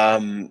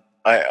 My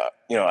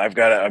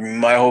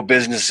whole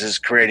business is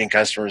creating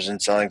customers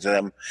and selling to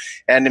them,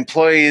 and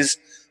employees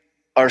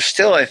are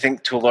still, I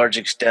think, to a large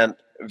extent,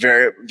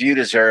 viewed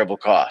as variable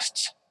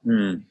costs.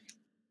 And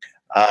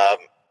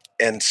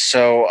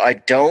so I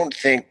don't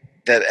think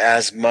that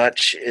as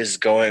much is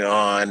going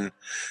on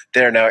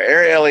there now.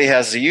 Ariely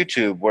has a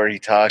YouTube where he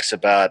talks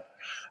about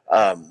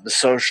the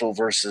social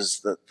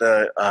versus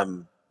the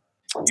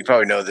you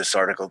probably know this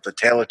article, The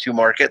Tale of Two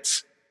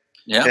Markets.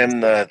 Yeah.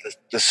 Tim, the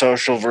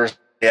social versus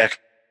the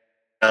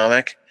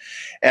economic.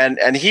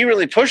 And he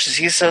really pushes,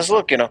 he says,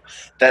 look, that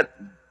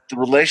the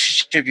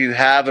relationship you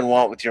have and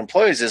want with your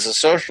employees is a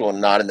social and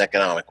not an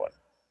economic one.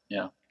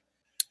 Yeah.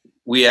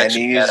 We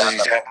actually, and he uses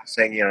example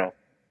saying, you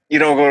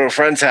don't go to a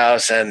friend's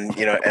house and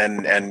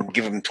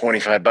give them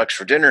 $25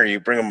 for dinner. You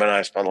bring them a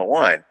nice bottle of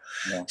wine.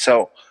 Yeah.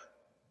 So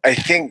I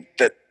think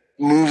that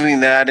moving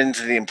that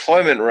into the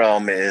employment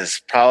realm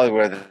is probably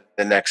where the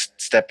next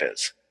step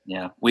is.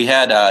 Yeah. We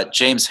had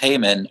James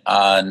Heyman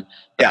on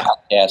the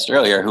podcast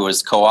earlier, who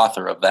was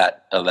co-author of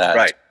that.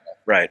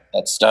 Right.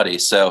 That study.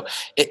 So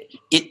it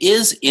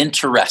is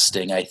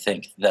interesting, I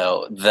think,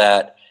 though,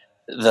 that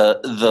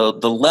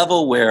the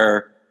level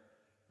where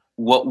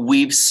what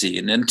we've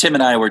seen, and Tim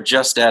and I were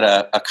just at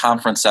a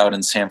conference out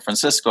in San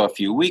Francisco a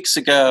few weeks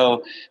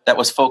ago that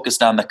was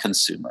focused on the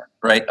consumer,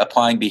 right?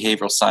 Applying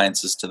behavioral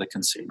sciences to the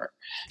consumer.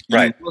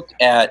 You look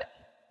at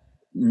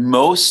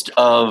most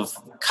of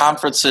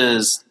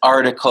conferences,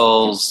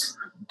 articles,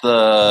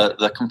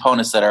 the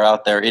components that are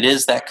out there, it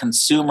is that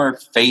consumer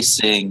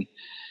facing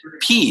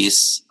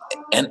piece,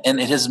 and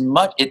it has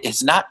not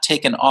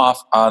taken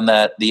off on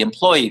the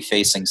employee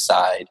facing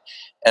side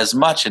as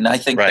much. And I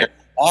think there's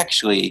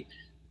actually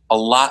a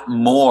lot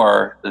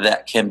more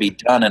that can be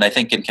done, and I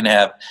think it can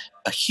have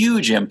a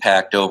huge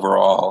impact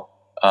overall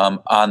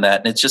on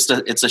that. And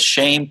it's a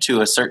shame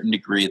to a certain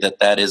degree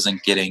that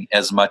isn't getting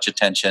as much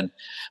attention.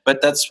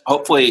 But that's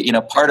hopefully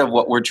part of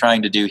what we're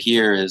trying to do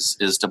here is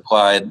to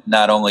apply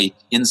not only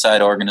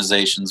inside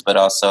organizations but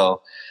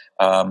also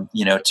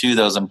to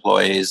those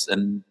employees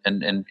and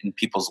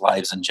people's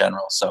lives in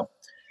general. So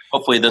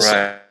hopefully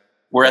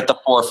we're at the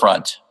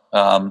forefront.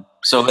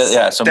 So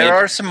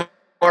there's some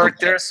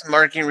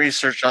marketing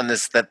research on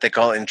this that they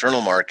call internal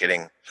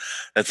marketing.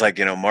 That's like,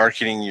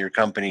 marketing your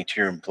company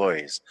to your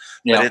employees.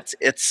 But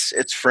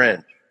it's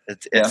fringe.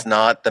 It's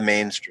not the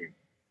mainstream.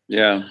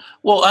 Yeah.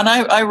 Well, and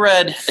I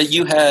read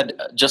you had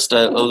just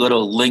a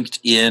little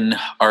LinkedIn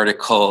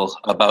article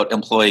about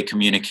employee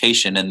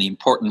communication and the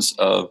importance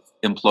of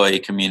employee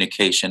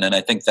communication. And I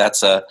think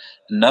that's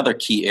another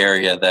key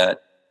area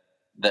that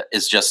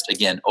is just,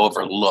 again,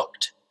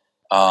 overlooked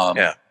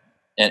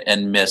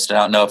and missed. I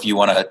don't know if you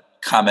want to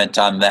comment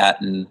on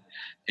that and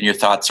your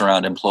thoughts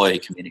around employee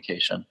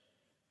communication.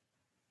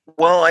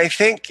 Well, I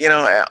think,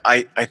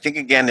 I think,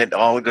 again, it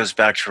all goes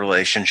back to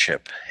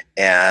relationship.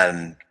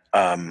 And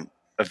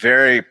a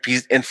very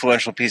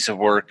influential piece of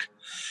work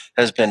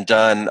has been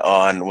done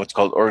on what's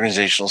called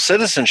organizational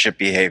citizenship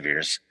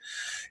behaviors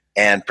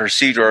and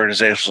perceived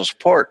organizational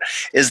support,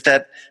 is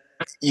that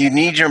you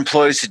need your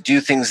employees to do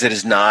things that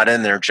is not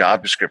in their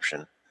job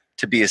description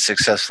to be a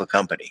successful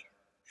company.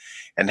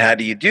 And how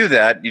do you do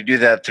that? You do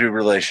that through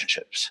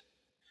relationships.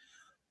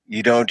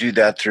 You don't do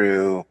that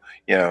through,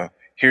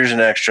 here's an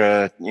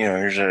extra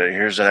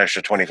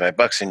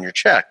 $25 in your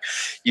check.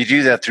 You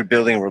do that through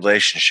building a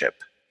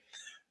relationship.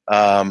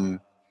 Tim,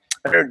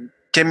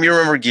 you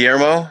remember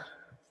Guillermo,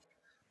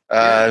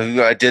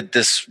 who I did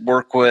this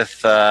work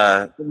with?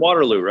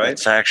 Waterloo, right?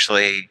 It's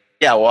actually,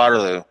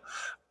 Waterloo,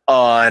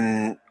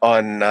 on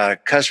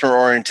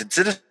customer-oriented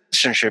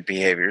citizenship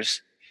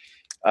behaviors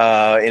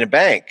in a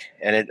bank,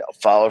 and it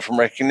followed from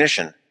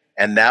recognition.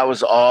 And that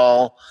was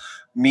all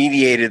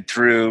mediated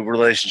through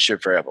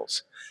relationship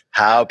variables.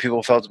 How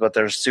people felt about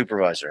their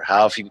supervisor,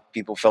 how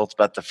people felt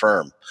about the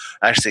firm,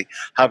 actually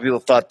how people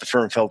thought the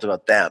firm felt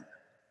about them.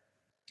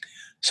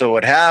 So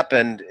what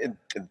happened,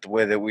 the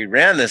way that we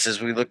ran this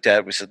is we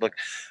said, look,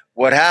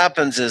 what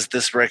happens is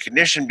this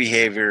recognition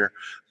behavior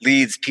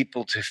leads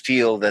people to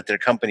feel that their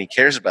company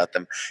cares about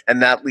them,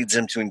 and that leads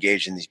them to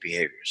engage in these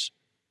behaviors.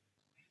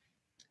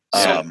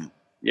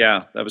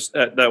 Yeah,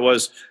 that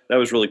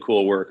was really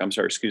cool work. I'm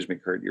sorry, excuse me,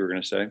 Kurt. You were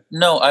going to say?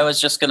 No, I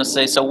was just going to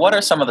say. So, what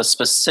are some of the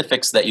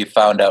specifics that you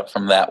found out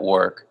from that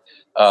work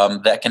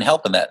that can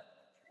help in that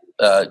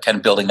kind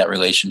of building that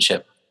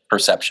relationship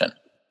perception?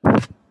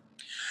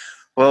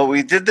 Well,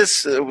 we did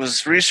this. It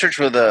was research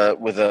with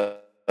a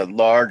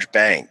large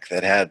bank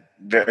that had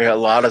a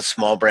lot of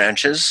small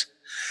branches,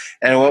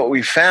 and what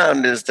we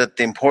found is that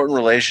the important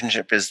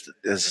relationship is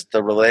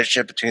the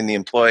relationship between the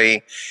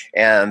employee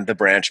and the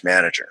branch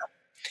manager.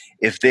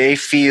 If they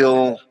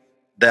feel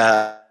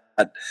that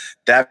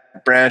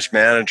branch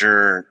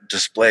manager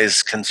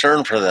displays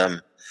concern for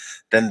them,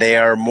 then they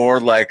are more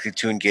likely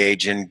to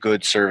engage in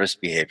good service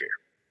behavior.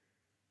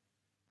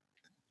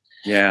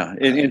 Yeah,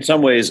 in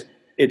some ways,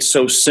 it's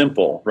so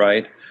simple,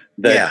 right?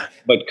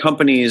 But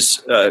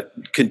companies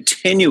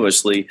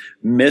continuously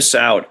miss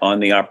out on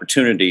the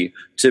opportunity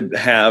to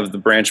have the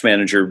branch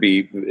manager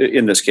be,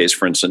 in this case,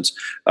 for instance,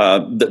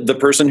 the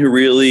person who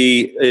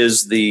really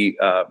is the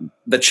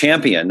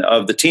champion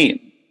of the team.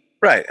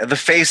 Right, the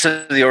face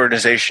of the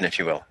organization, if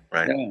you will,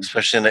 right? Yeah.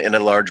 Especially in a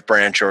large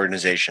branch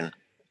organization.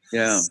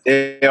 Yeah,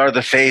 they are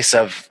the face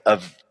of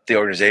the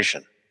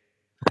organization.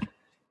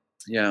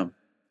 Yeah,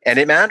 and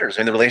it matters. I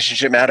mean, the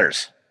relationship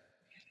matters.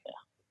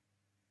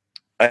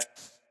 I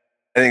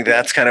think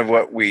that's kind of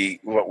what we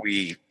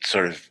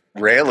sort of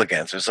rail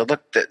against. So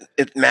look,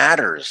 it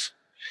matters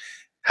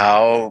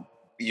how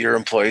your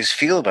employees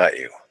feel about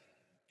you.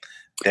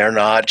 They're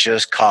not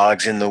just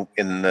cogs in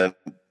the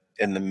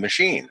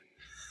machine.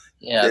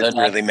 Yeah, it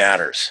really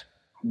matters.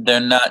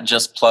 They're not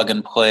just plug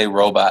and play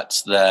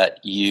robots that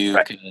you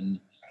can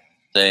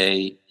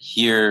say,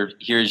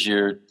 here's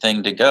your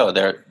thing to go.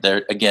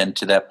 They're again,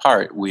 to that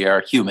part, we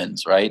are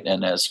humans, right?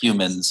 And as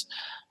humans,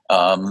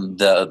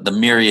 the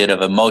myriad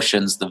of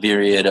emotions, the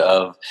myriad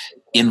of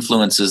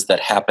influences that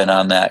happen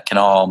on that can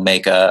all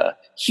make a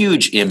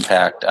huge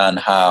impact on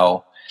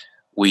how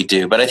we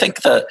do. But I think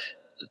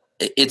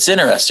it's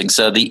interesting.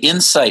 So the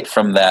insight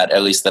from that,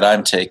 at least that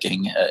I'm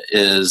taking,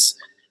 is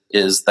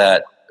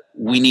that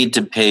we need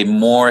to pay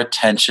more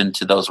attention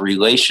to those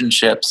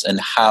relationships and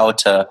how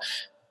to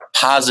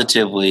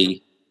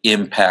positively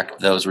impact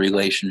those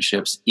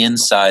relationships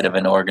inside of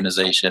an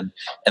organization,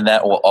 and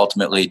that will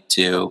ultimately lead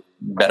to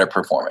better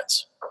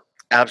performance.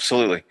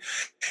 Absolutely.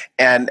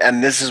 And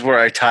this is where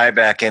I tie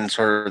back in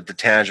sort of the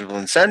tangible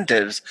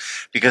incentives,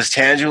 because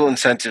tangible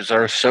incentives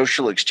are a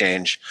social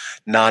exchange,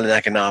 not an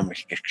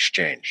economic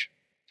exchange.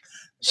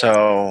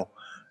 So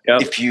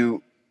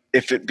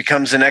if it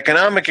becomes an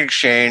economic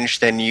exchange,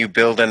 then you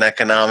build an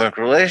economic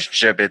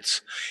relationship.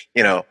 It's,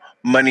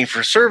 money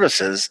for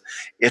services.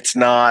 It's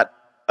not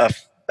a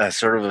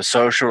sort of a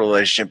social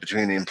relationship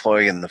between the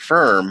employee and the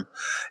firm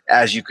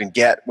as you can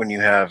get when you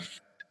have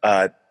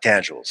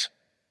tangibles.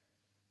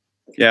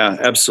 Yeah,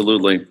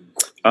 absolutely.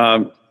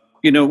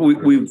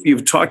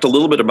 You've talked a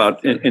little bit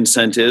about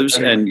incentives,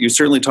 and you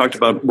certainly talked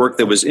about work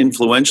that was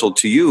influential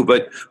to you,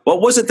 but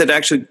what was it that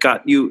actually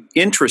got you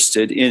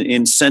interested in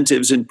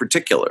incentives in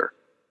particular?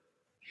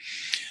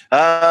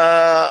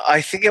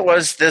 I think it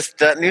was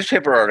that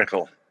newspaper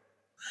article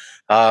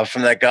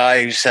from that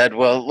guy who said,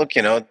 well, look,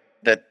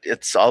 that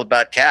it's all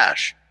about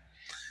cash.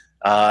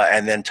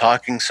 And then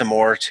talking some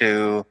more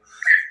to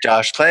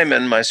Josh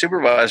Clayman, my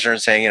supervisor,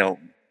 and saying,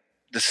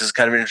 this is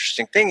kind of an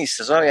interesting thing. He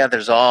says, oh yeah,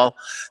 there's a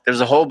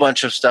whole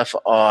bunch of stuff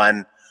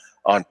on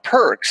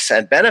perks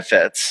and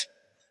benefits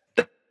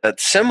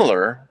that's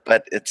similar,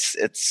 but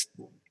it's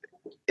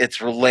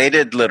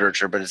related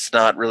literature, but it's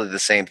not really the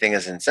same thing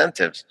as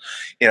incentives.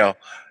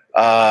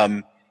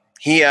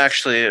 He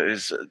actually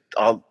is,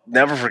 I'll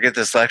never forget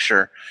this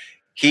lecture.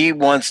 He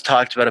once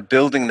talked about a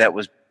building that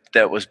was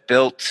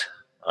built,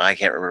 I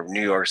can't remember,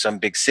 New York, some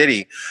big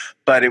city,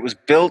 but it was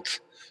built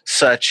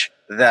such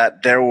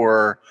that there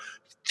were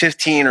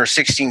 15 or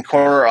 16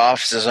 corner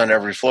offices on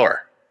every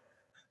floor.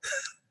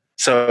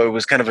 So it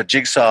was kind of a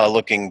jigsaw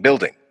looking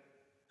building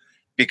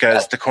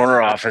because the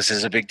corner office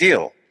is a big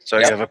deal. So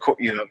you have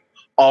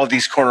all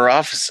these corner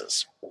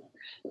offices.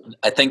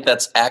 I think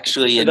that's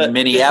actually in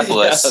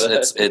Minneapolis.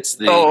 It's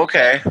the. Oh,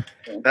 okay.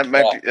 That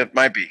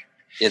might be.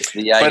 It's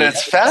the idea. But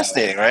it's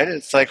fascinating, right?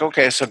 It's like,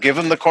 okay, so give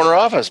them the corner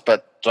office,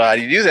 but how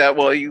do you do that?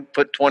 Well, you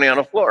put 20 on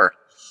a floor.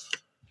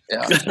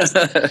 Yeah,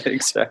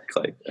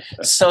 exactly.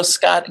 So,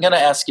 Scott, I'm going to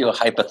ask you a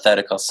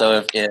hypothetical.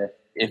 So,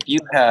 if you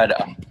had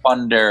a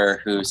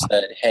funder who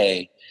said,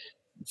 "Hey,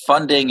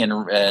 funding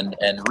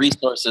and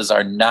resources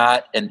are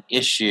not an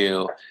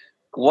issue,"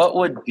 what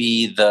would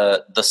be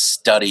the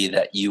study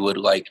that you would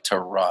like to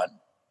run?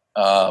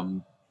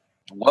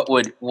 What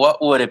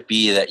would it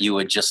be that you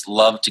would just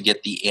love to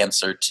get the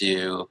answer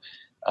to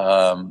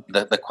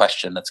the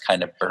question that's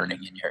kind of burning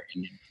in your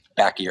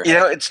back of your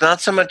head? It's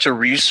not so much a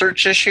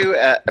research issue.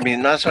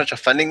 Not so much a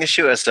funding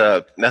issue as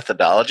a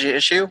methodology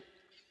issue.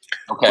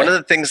 Okay. One of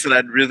the things that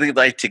I'd really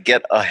like to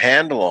get a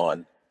handle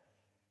on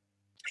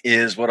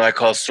is what I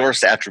call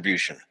source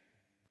attribution,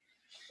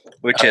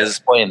 which is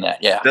explain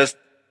that. Yeah.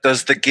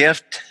 Does the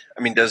gift?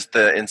 Does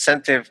the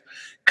incentive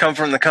come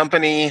from the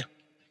company,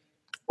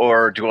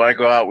 or do I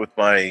go out with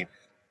my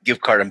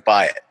gift card and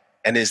buy it?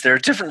 And is there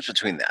a difference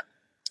between that?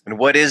 And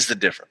what is the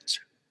difference?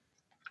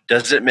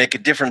 Does it make a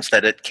difference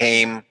that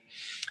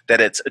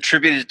it's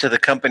attributed to the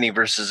company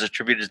versus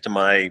attributed to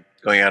my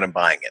going out and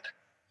buying it?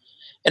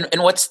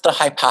 And what's the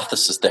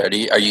hypothesis there?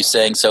 Are you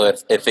saying, so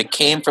if it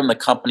came from the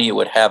company, it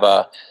would have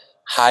a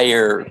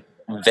higher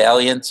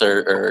valiance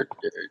or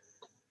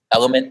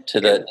element to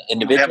the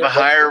individual? Have a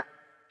higher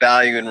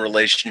value in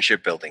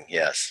relationship building,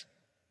 yes.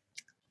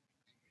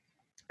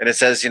 And it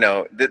says,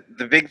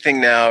 the big thing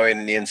now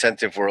in the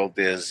incentive world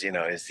is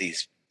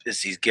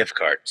these gift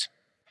cards,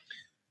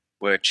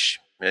 which,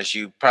 as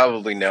you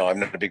probably know, I'm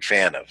not a big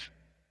fan of.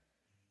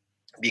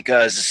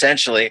 Because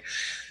essentially,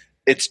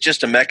 it's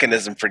just a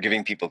mechanism for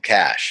giving people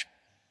cash.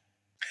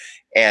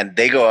 And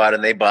they go out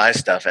and they buy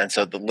stuff. And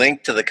so the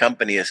link to the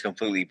company is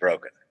completely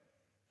broken.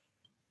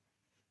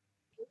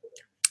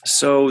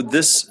 So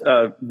this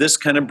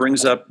kind of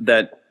brings up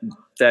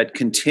that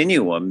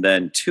continuum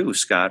then too,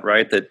 Scott,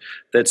 right?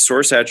 That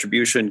source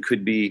attribution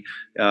could be,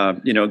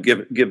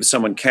 give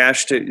someone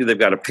cash they've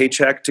got a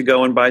paycheck to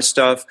go and buy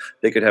stuff.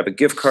 They could have a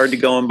gift card to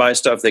go and buy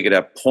stuff. They could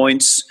have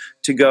points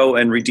to go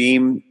and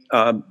redeem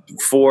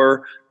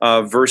for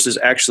versus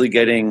actually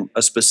getting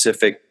a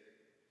specific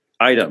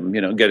item,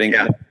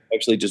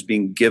 actually just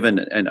being given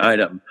an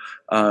item.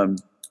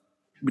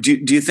 Do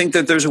you think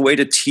that there's a way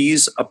to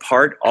tease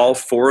apart all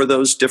four of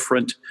those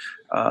different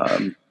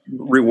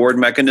reward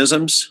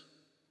mechanisms?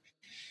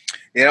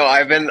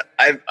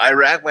 I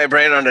rack my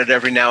brain on it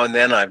every now and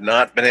then. I've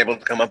not been able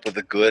to come up with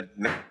a good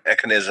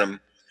mechanism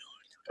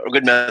or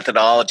good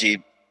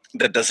methodology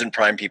that doesn't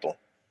prime people.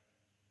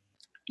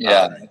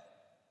 Yeah,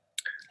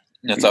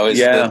 it's always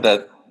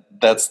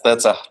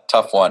that's a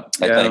tough one.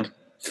 I think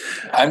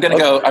I'm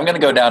gonna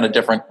go down a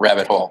different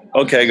rabbit hole.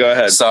 Okay, go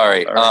ahead.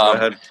 Sorry. All right,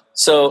 go ahead.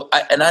 So,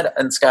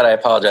 and Scott, I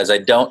apologize. I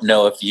don't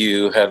know if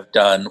you have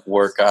done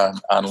work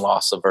on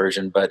loss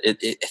aversion, but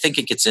I think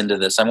it gets into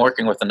this. I'm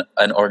working with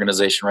an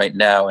organization right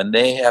now, and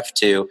they have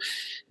to,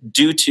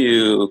 due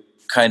to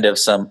kind of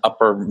some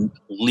upper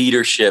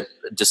leadership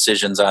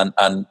decisions on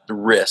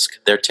risk,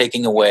 they're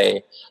taking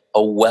away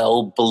a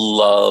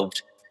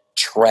well-beloved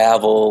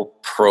travel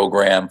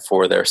program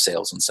for their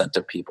sales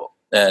incentive people.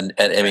 And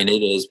I mean,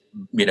 it is,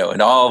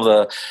 in all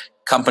the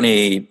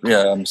company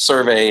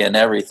survey and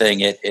everything,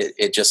 it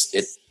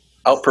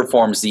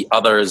outperforms the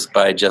others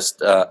by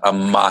just a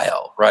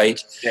mile,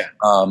 right? Yeah.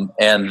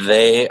 And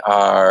they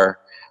are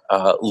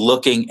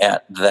looking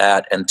at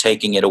that and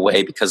taking it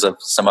away because of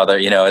some other,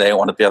 they don't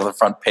want to be on the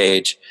front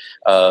page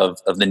of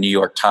the New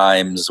York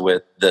Times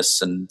with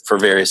this, and for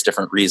various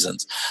different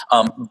reasons.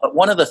 But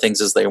one of the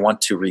things is they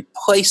want to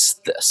replace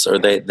this, or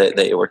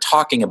they were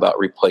talking about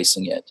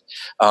replacing it.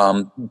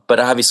 But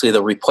obviously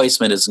the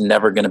replacement is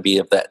never going to be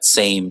of that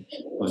same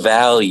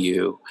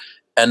value.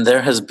 And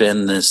there has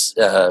been this,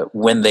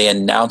 when they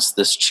announced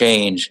this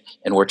change,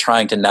 and we're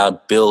trying to now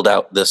build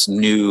out this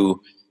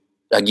new,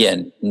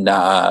 again,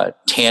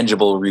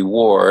 tangible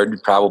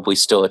reward, probably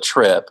still a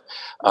trip.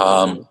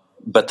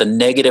 But the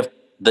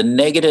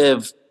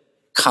negative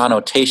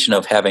connotation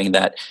of having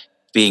that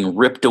being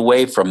ripped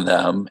away from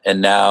them,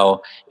 and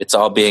now it's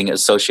all being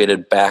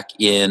associated back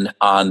in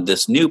on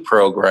this new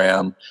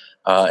program.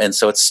 And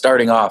so it's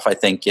starting off, I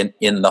think,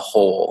 in the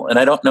whole. And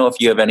I don't know if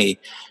you have any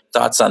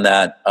thoughts on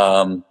that,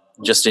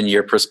 just in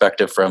your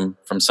perspective from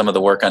some of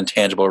the work on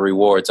tangible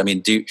rewards. I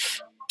mean, do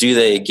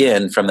they,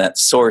 again, from that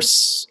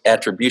source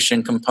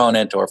attribution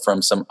component or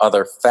from some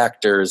other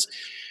factors?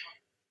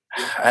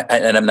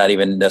 And I'm not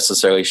even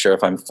necessarily sure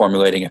if I'm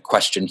formulating a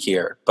question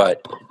here,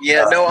 but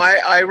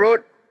I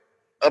wrote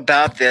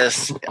about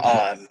this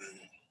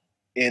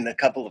in a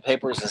couple of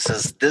papers. It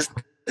says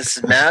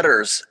this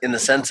matters in the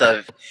sense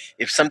of,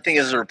 if something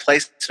is a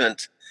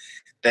replacement,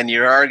 then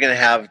you are going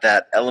to have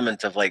that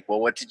element of like, well,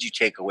 what did you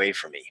take away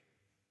from me?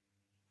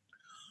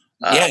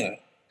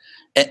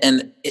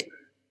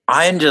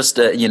 I'm just,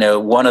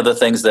 one of the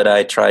things that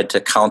I tried to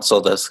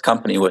counsel this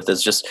company with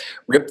is just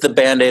rip the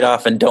Band-Aid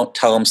off and don't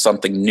tell them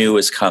something new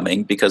is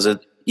coming, because if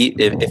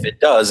it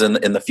does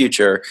in the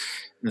future,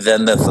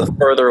 then the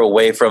further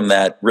away from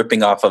that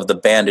ripping off of the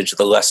bandage,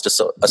 the less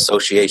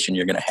association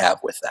you're going to have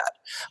with that.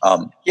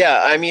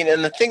 I mean,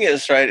 and the thing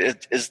is, right,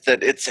 is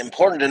that it's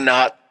important to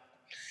not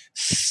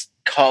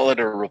call it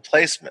a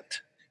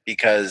replacement,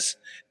 because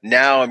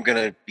now I'm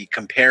going to be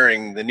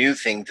comparing the new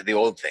thing to the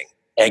old thing.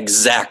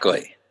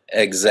 Exactly.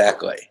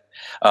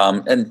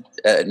 And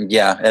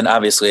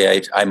obviously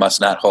I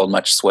must not hold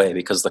much sway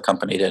because the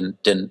company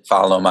didn't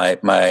follow my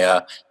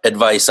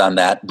advice on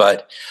that.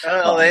 But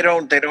they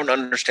don't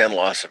understand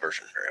loss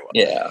aversion very well.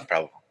 Yeah,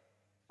 probably.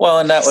 Well,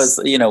 and that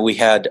was, we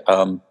had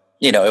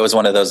it was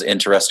one of those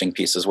interesting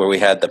pieces where we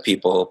had the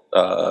people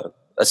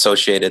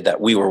associated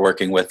that we were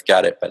working with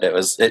got it, but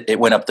it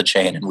went up the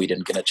chain and we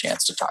didn't get a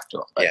chance to talk to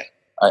them. But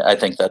I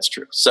think that's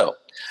true. So.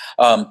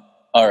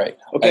 All right.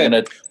 Okay.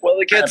 It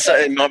gets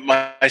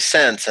my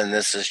sense, and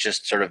this is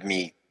just sort of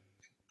me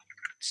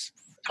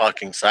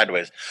talking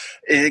sideways.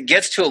 It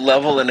gets to a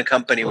level in a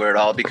company where it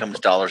all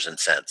becomes dollars and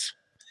cents,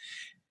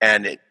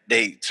 and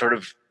they sort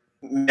of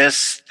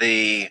miss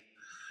the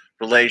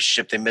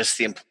relationship. They miss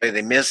the employee.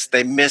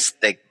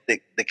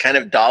 They kind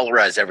of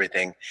dollarize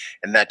everything,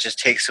 and that just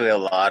takes away a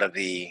lot of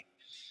the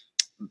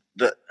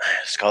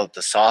let's call it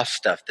the soft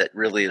stuff that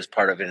really is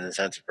part of an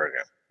incentive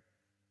program.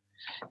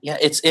 Yeah,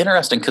 it's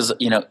interesting because,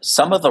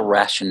 some of the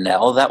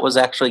rationale that was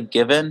actually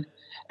given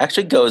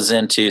actually goes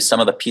into some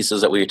of the pieces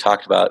that we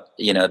talked about,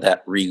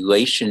 that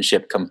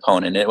relationship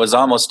component. It was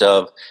almost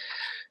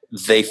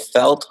they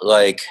felt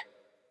like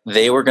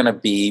they were going to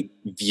be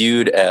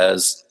viewed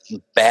as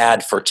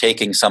bad for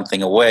taking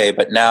something away,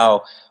 but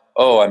now,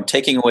 I'm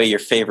taking away your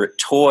favorite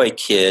toy,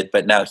 kid,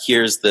 but now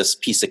here's this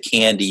piece of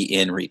candy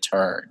in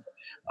return.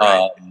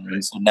 Right.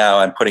 So now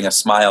I'm putting a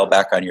smile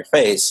back on your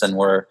face, and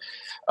we're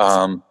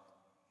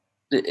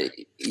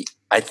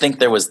I think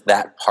there was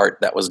that part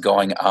that was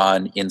going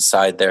on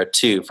inside there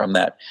too, from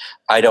that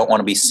I don't want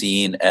to be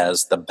seen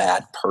as the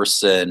bad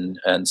person.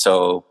 And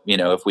so,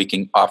 if we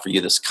can offer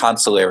you this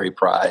consolatory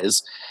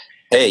prize,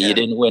 hey, you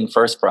didn't win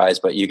first prize,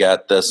 but you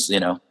got this,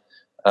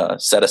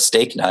 set of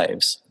steak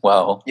knives.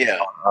 Well, yeah.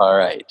 All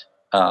right.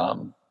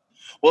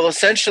 Well,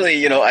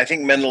 essentially, I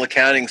think mental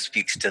accounting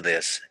speaks to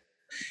this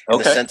in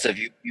the sense of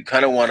you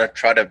kind of want to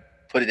try to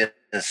put it in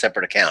a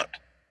separate account.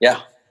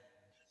 Yeah.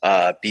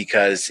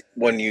 Because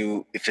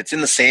if it's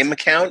in the same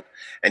account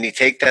and you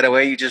take that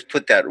away, you just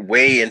put that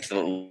way into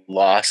the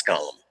loss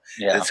column.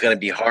 Yeah. It's going to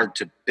be hard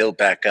to build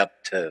back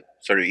up to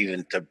sort of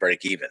even to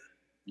break even.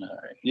 All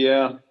right.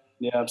 Yeah.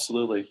 Yeah,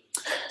 absolutely.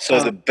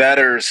 So the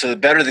better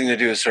thing to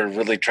do is sort of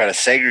really try to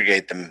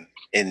segregate them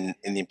in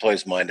the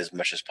employee's mind as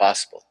much as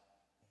possible.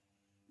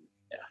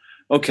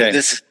 Yeah. Okay. So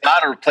this is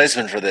not a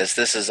replacement for this.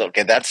 This is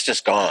that's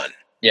just gone.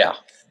 Yeah.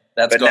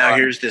 But now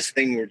here's this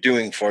thing we're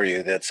doing for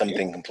you that's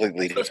something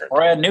completely different. A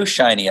brand new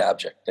shiny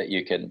object that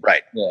you can.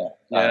 Right. Yeah.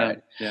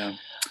 Yeah.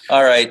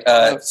 All right.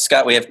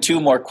 Scott, we have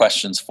two more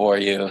questions for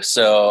you.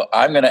 So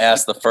I'm going to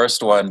ask the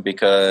first one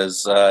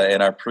because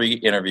in our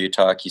pre-interview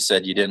talk, you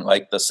said you didn't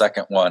like the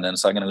second one. And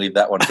so I'm going to leave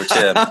that one for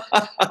Tim.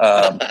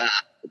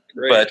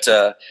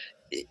 But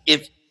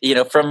if,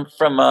 from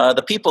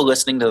the people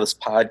listening to this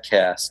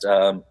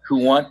podcast who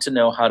want to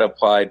know how to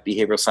apply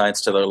behavioral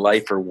science to their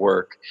life or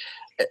work,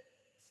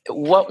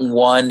 what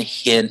one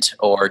hint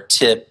or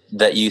tip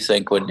that you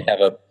think would have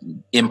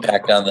an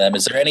impact on them?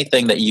 Is there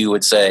anything that you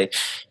would say,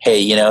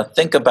 hey,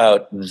 think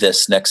about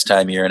this next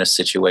time you're in a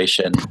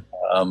situation,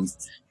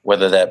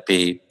 whether that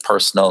be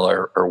personal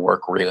or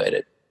work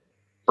related?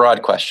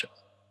 Broad question.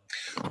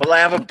 Well, I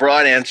have a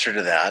broad answer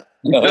to that,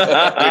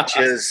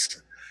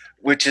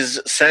 which is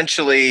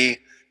essentially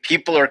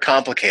people are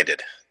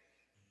complicated.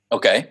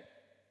 Okay.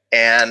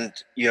 And,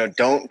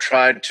 don't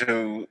try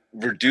to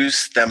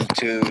reduce them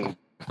to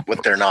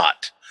what they're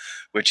not,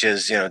 which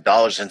is,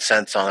 dollars and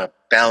cents on a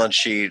balance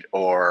sheet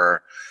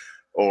or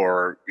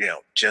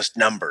just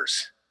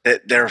numbers.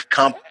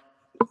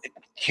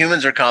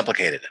 Humans are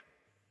complicated,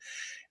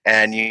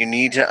 and you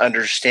need to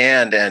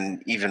understand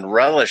and even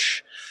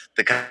relish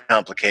the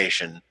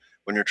complication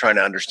when you're trying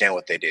to understand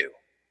what they do.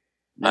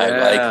 Yeah. I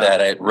like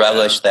that. I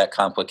relish that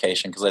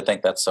complication because I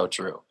think that's so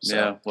true. So.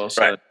 Yeah, well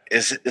said. Right.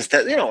 Is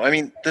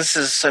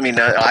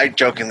that, I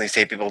jokingly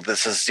say people,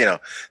 this is,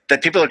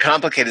 that people are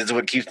complicated is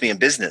what keeps me in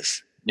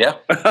business. Yeah.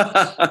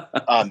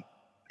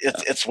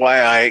 It's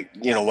why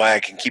I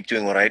can keep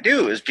doing what I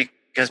do is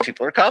because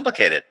people are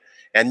complicated,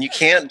 and you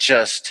can't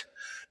just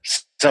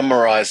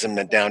summarize them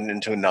down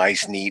into a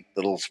nice, neat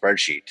little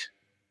spreadsheet.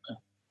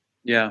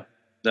 Yeah,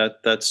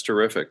 that's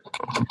terrific.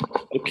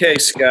 Okay,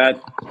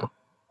 Scott.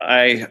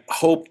 I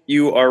hope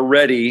you are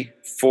ready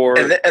for.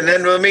 And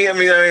then let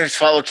me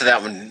follow up to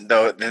that one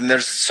though. Then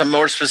there's some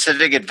more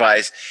specific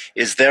advice.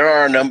 There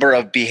are a number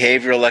of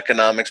behavioral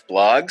economics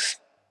blogs.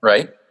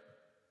 Right.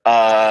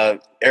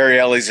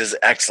 Ariely's is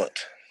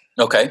excellent.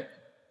 Okay.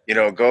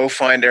 Go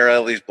find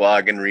Ariely's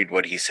blog and read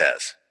what he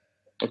says.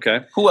 Okay.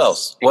 Who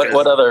else?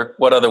 What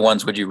other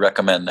ones would you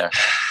recommend there?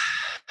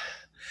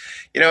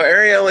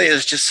 Ariely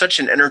is just such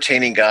an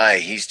entertaining guy.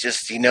 He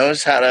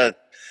knows how to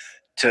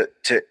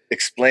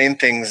explain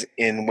things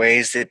in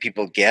ways that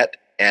people get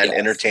and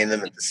entertain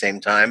them at the same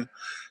time.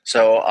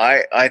 So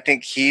I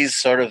think he's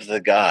sort of the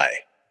guy.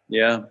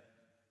 Yeah.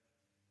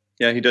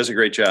 Yeah, he does a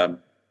great job.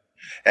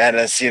 And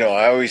as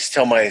I always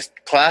tell my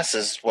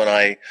classes when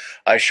I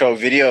show a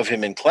video of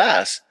him in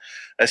class,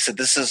 I said,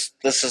 this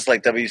is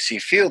like W.C.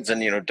 Fields,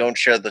 and don't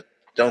share the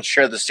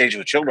stage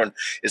with children.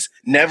 Is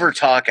never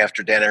talk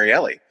after Dan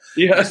Ariely.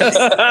 Yeah.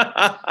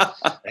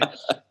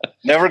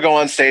 Never go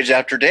on stage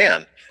after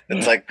Dan.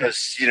 It's like,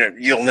 because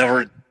you'll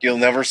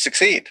never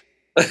succeed.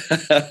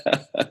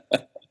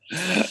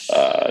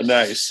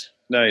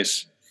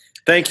 Nice.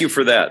 Thank you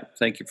for that.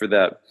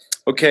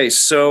 Okay,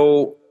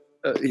 so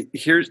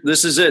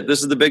this is it.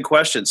 This is the big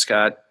question,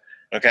 Scott.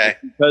 Okay.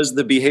 Because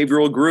the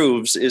behavioral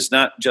grooves is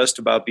not just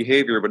about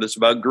behavior, but it's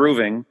about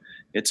grooving.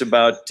 It's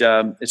about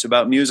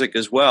music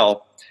as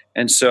well.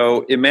 And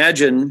so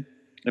imagine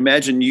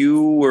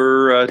you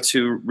were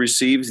to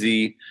receive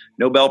the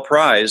Nobel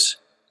Prize.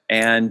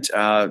 And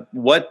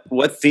what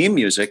theme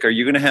music are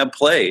you going to have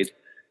played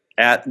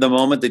at the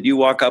moment that you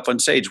walk up on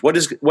stage? What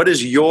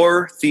is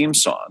your theme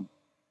song?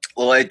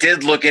 Well, I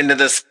did look into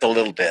this a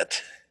little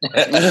bit,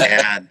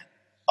 and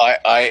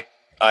I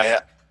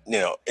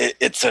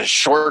it's a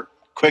short,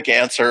 quick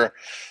answer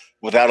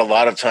without a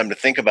lot of time to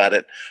think about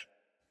it.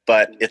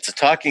 But it's a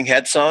Talking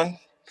Head song.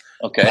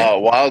 Okay.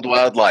 Wild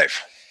Wild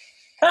Life.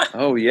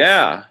 Oh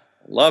yeah,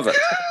 love it.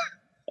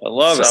 I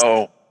love it.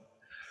 So,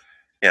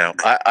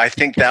 I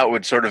think that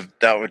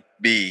would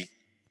be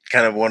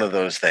kind of one of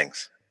those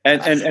things.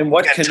 And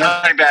what can can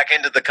tie back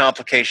into the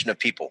complication of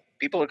people.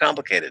 People are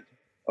complicated.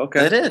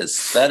 Okay.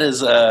 That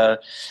is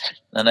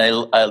and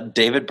I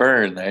David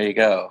Byrne, there you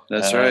go.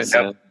 That's right.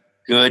 So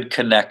good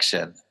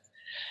connection.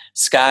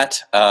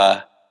 Scott,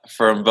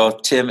 from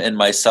both Tim and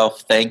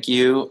myself, thank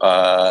you.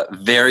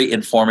 Very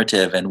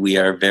informative, and we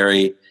are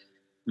very,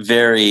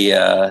 very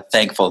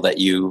thankful that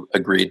you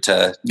agreed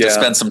to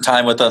spend some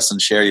time with us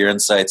and share your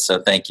insights.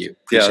 So thank you.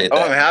 Appreciate that.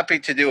 I'm happy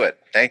to do it.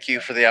 Thank you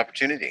for the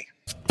opportunity.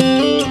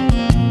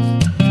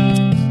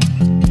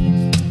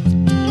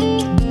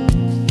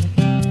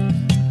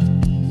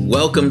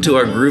 Welcome to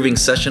our grooving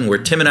session where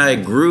Tim and I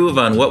groove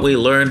on what we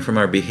learned from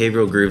our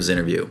Behavioral Grooves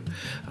interview.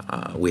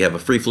 We have a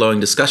free-flowing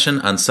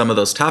discussion on some of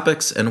those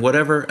topics and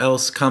whatever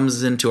else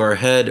comes into our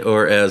head,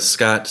 or as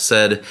Scott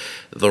said,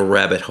 the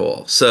rabbit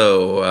hole.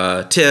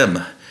 So,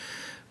 Tim,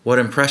 what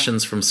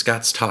impressions from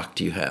Scott's talk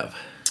do you have?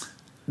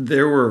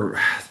 There were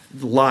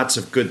lots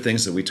of good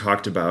things that we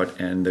talked about,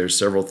 and there's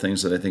several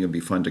things that I think would be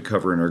fun to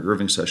cover in our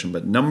grooving session.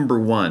 But number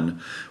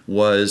one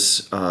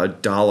was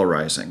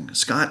dollarizing.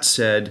 Scott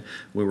said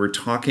we were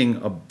talking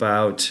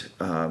about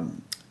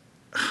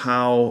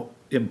how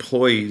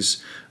employee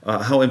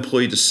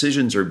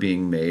decisions are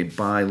being made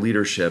by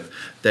leadership,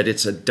 that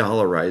it's a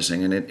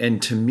dollarizing,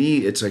 and to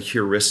me it's a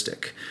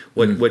heuristic.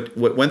 What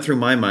went through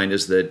my mind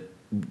is that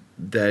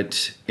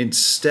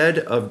instead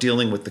of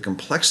dealing with the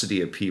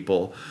complexity of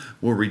people,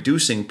 we're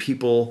reducing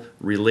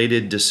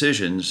people-related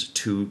decisions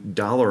to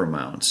dollar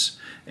amounts.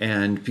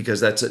 And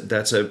because that's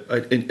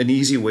an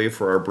easy way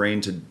for our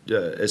brain to,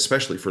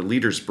 especially for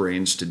leaders'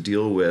 brains, to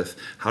deal with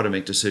how to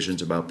make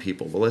decisions about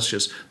people. Well, let's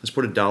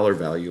put a dollar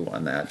value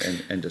on that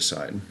and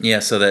decide. Yeah,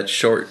 so that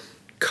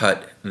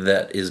shortcut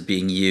that is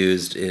being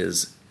used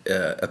is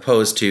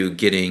opposed to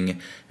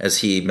getting, as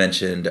he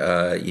mentioned,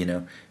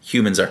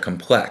 humans are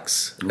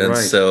complex. And right.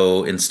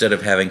 So instead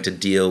of having to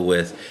deal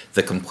with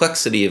the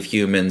complexity of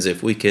humans,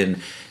 if we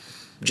can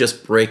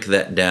just break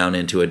that down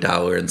into a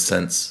dollar and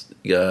cents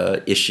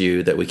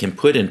issue that we can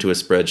put into a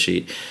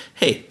spreadsheet,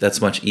 hey,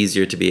 that's much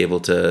easier to be able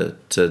to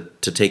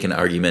take an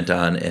argument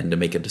on and to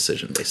make a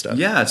decision based on.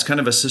 Yeah, it's kind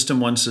of a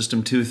system 1,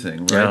 system 2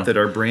 thing, right? Yeah. That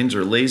our brains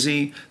are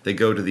lazy. They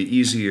go to the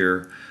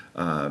easier.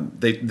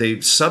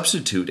 They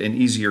substitute an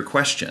easier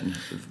question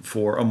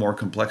for a more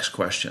complex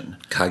question.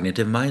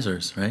 Cognitive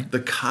misers, right? The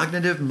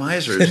cognitive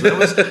misers.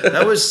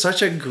 That was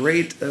such a.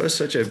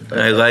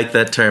 I like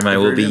that term. I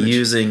will be image.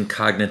 using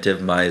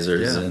cognitive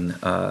misers in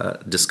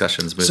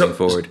discussions moving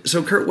forward.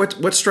 So, Kurt,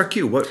 what struck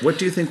you? What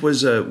do you think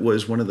was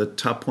one of the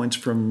top points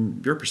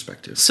from your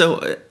perspective?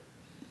 So,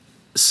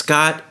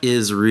 Scott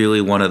is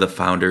really one of the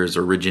founders,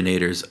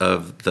 originators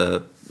of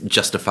the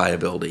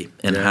justifiability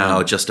and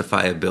how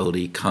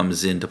justifiability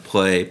comes into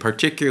play,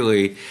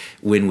 particularly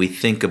when we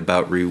think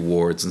about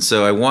rewards. And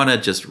so I want to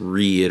just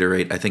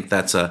reiterate, I think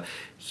that's a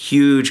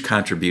huge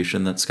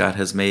contribution that Scott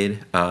has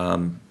made,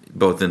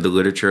 both in the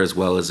literature as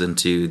well as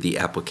into the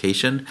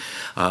application.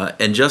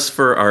 And just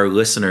for our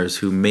listeners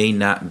who may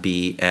not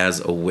be as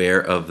aware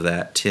of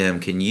that, Tim,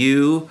 can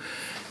you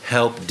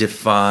help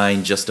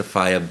define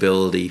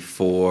justifiability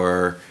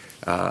for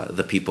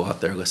the people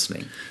out there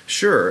listening?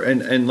 Sure,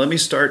 and let me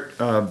start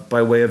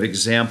by way of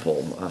example.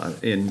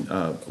 In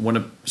one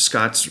of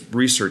Scott's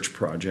research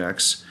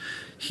projects,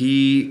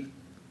 he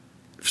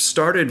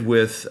started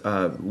with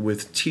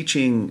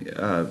teaching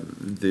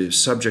the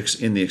subjects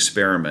in the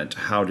experiment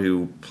how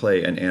to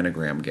play an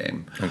anagram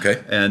game.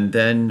 Okay. And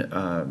then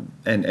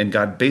and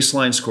got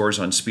baseline scores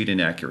on speed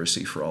and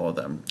accuracy for all of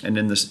them. And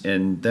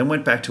then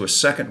went back to a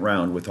second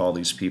round with all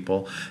these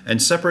people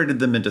and separated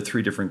them into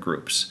 3 different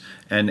groups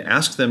and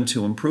asked them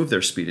to improve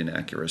their speed and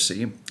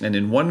accuracy. And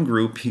in one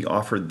group, he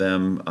offered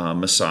them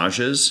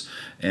massages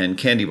and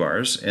candy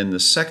bars. In the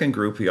second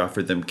group, he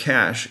offered them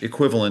cash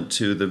equivalent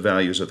to the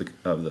values of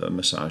the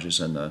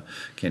massages and the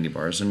candy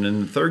bars. And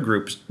in the third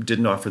group,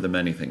 didn't offer them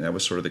anything. That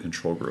was sort of the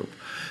control group.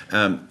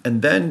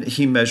 And then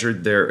he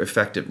measured their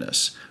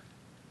effectiveness.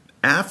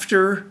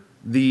 After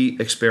the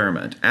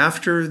experiment,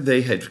 after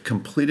they had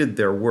completed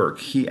their work,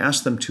 he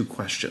asked them 2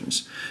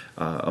 questions,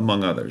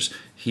 among others.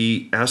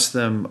 He asked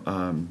them,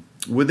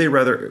 would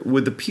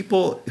the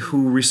people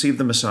who received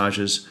the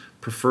massages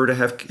prefer to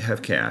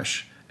have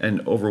cash?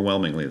 And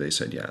overwhelmingly, they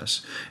said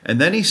yes. And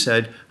then he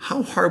said,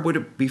 how hard would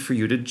it be for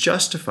you to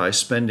justify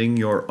spending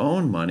your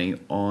own money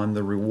on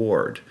the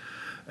reward,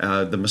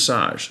 the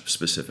massage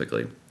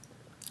specifically?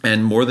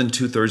 And more than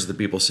 2/3 of the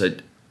people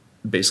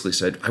basically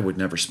said, I would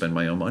never spend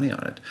my own money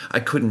on it. I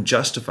couldn't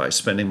justify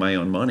spending my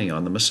own money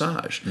on the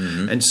massage.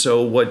 Mm-hmm. And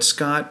so what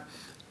Scott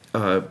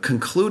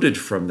concluded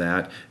from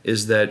that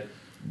is that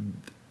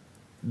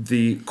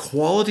the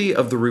quality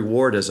of the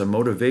reward as a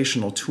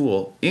motivational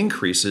tool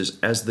increases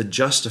as the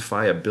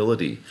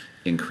justifiability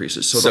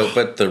increases.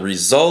 But the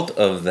result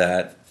of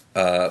that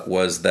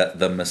was that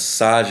the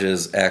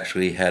massages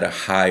actually had a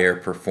higher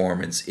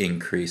performance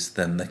increase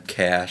than the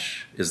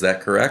cash. Is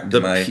that correct?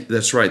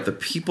 That's right. The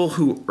people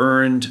who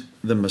earned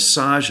the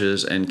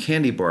massages and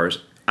candy bars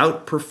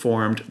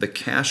outperformed the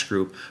cash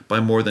group by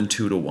more than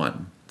 2 to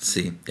 1.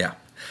 See, yeah.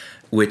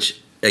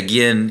 Which,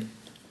 again,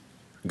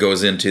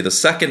 goes into the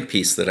second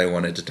piece that I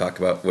wanted to talk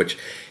about, which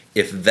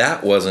if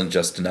that wasn't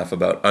just enough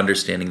about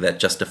understanding that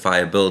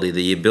justifiability,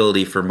 the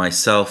ability for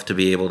myself to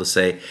be able to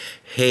say,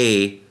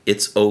 hey,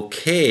 it's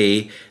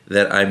okay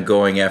that I'm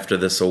going after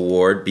this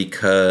award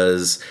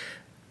because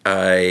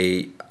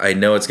I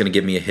know it's going to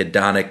give me a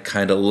hedonic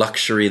kind of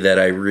luxury that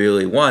I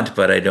really want,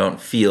 but I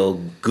don't feel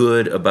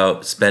good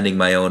about spending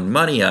my own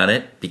money on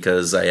it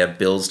because I have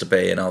bills to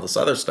pay and all this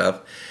other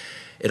stuff.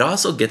 It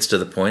also gets to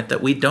the point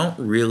that we don't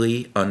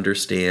really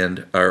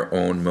understand our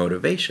own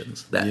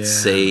motivations, that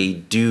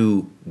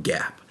say-do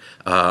gap,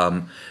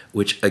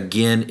 which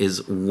again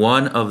is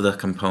one of the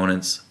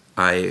components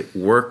I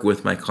work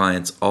with my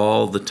clients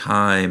all the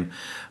time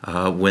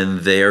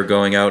when they're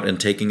going out and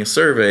taking a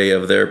survey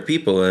of their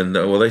people, and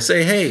they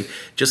say, hey,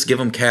 just give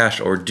them cash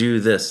or do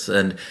this.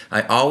 And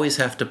I always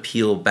have to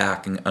peel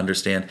back and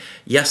understand,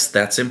 yes,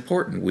 that's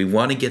important. We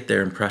want to get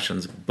their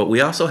impressions, but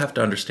we also have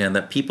to understand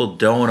that people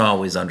don't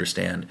always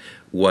understand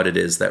what it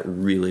is that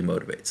really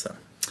motivates them.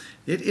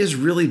 It is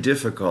really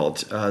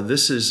difficult.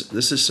 This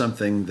is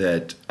something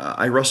that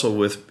I wrestle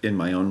with in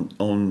my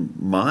own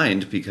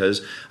mind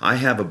because I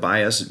have a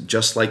bias,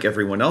 just like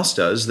everyone else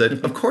does,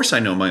 that of course I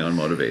know my own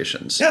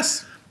motivations.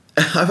 Yes.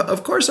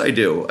 Of course I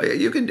do.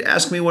 You can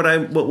ask me what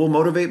will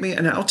motivate me,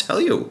 and I'll tell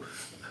you.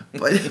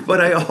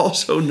 But I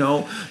also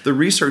know the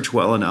research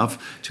well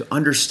enough to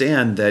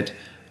understand that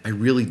I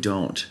really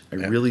don't. I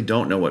really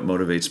don't know what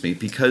motivates me,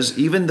 because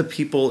even the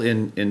people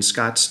in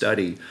Scott's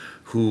study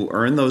who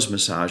earned those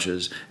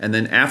massages and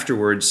then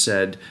afterwards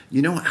said,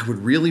 I would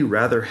really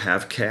rather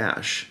have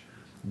cash,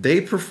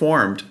 they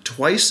performed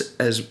twice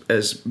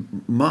as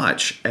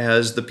much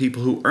as the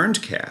people who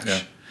earned cash.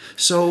 Yeah.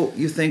 So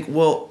you think,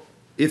 well,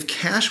 if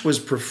cash was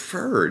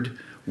preferred,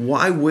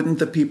 why wouldn't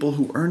the people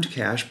who earned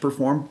cash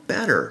perform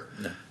better?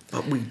 No.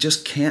 But we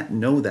just can't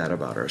know that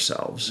about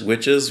ourselves.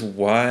 Which is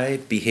why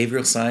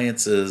behavioral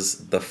science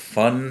is the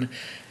fun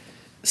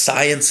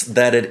science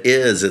that it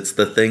is. It's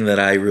the thing that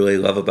I really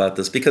love about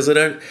this, because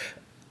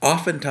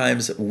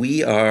oftentimes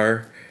we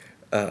are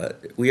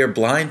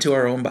blind to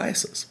our own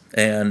biases,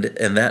 and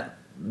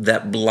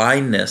that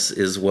blindness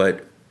is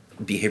what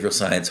behavioral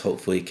science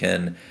hopefully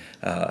can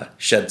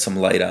shed some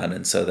light on,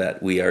 and so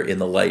that we are in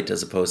the light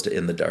as opposed to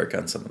in the dark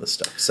on some of this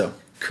stuff. So,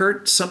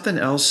 Kurt, something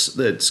else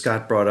that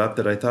Scott brought up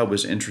that I thought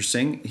was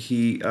interesting,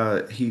 he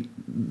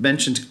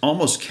mentioned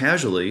almost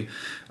casually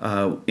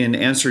in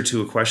answer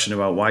to a question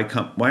about why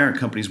aren't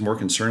companies more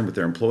concerned with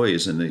their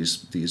employees in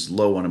these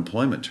low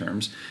unemployment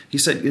terms. He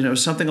said,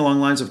 something along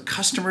the lines of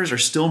customers are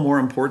still more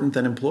important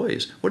than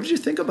employees. What did you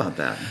think about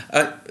that?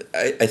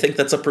 I think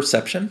that's a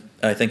perception.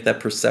 I think that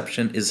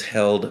perception is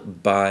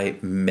held by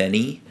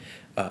many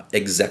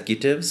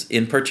executives.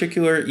 In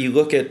particular, you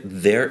look at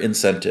their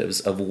incentives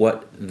of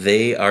what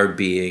they are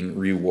being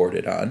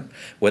rewarded on,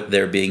 what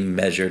they're being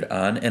measured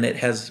on, and it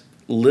has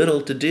little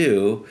to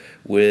do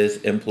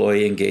with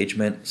employee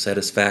engagement,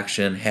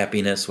 satisfaction,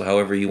 happiness,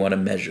 however you want to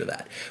measure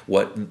that.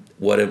 What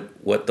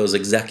those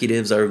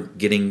executives are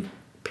getting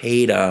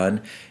paid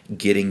on,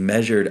 getting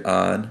measured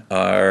on,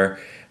 are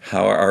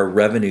how are our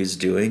revenues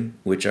doing,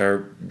 which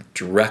are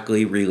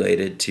directly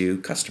related to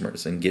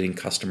customers and getting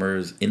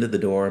customers into the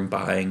door and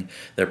buying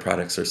their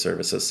products or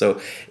services.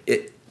 So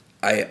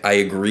I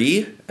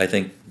agree. I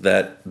think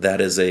that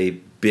is a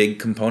big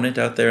component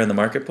out there in the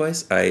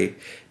marketplace. I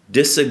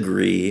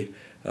disagree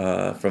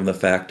from the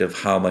fact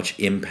of how much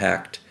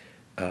impact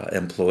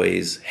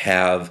employees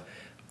have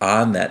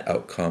on that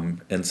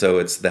outcome. And so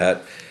it's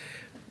that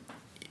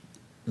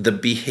the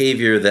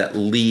behavior that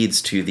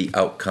leads to the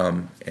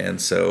outcome.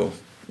 And so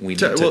we need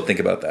to think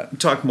about that.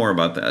 Talk more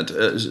about that.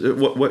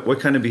 What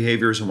kind of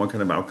behaviors and what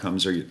kind of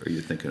outcomes are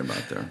you thinking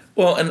about there?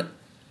 Well, and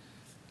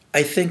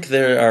I think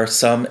there are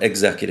some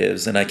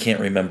executives, and I can't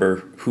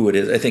remember who it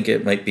is. I think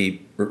it might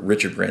be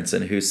Richard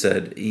Branson, who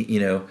said,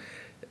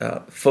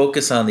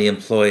 focus on the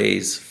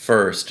employees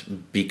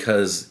first,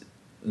 because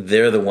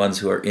they're the ones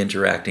who are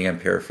interacting. I'm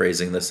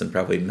paraphrasing this and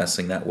probably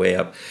messing that way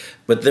up,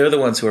 but they're the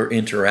ones who are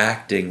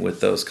interacting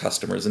with those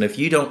customers. And if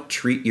you don't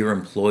treat your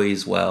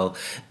employees well,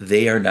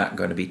 they are not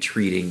going to be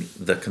treating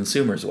the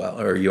consumers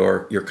well, or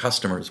your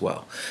customers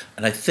well.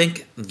 And I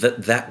think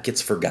that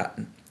gets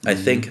forgotten. Mm-hmm. I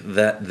think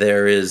that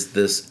there is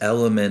this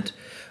element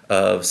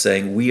of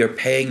saying we are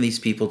paying these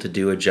people to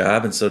do a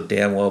job, and so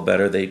damn well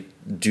better they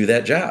do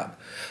that job.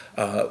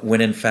 When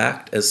in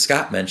fact, as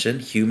Scott mentioned,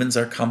 humans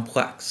are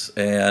complex,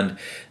 and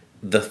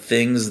the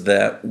things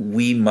that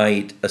we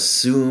might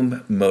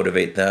assume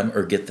motivate them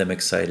or get them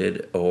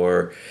excited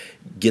or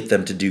get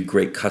them to do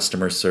great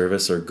customer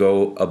service or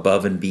go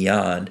above and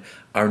beyond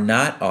are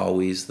not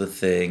always the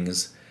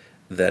things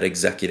that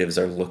executives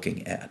are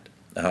looking at,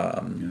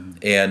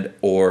 and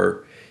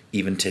or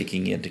even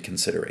taking into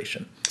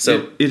consideration.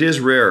 So it is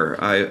rare.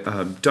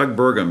 Doug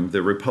Burgum,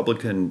 the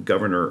Republican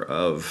governor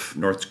of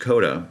North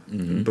Dakota,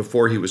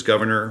 before he was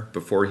governor,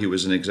 before he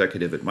was an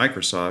executive at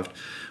Microsoft,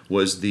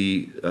 was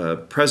the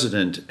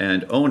president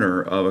and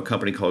owner of a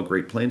company called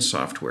Great Plains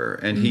Software.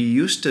 And he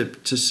used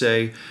to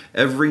say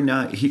every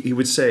night, he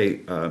would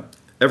say,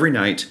 every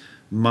night,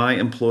 my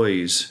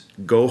employees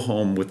go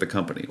home with the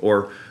company.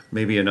 Or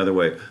maybe another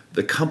way,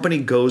 the company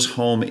goes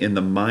home in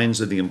the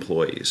minds of the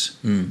employees.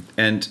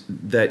 And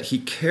that he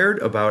cared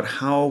about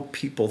how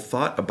people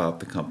thought about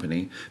the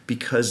company,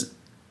 because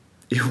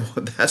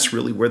that's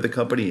really where the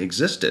company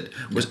existed,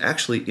 was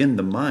actually in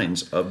the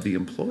minds of the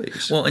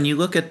employees. Well, and you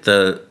look at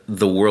the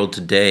world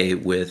today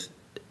with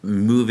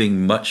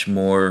moving much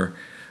more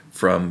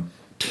from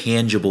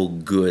tangible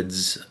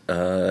goods.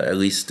 At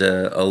least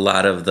a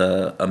lot of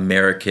the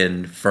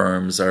American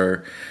firms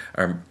are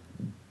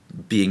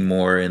being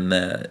more in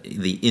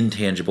the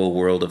intangible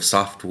world of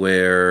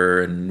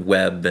software and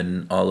web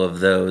and all of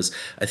those.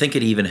 I think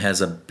it even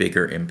has a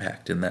bigger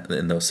impact in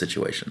those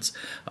situations.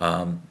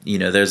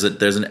 There's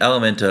an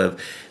element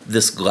of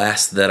this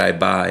glass that I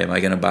buy. Am I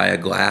going to buy a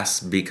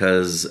glass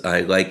because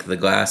I like the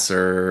glass,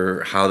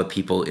 or how the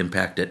people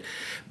impact it?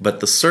 But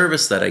the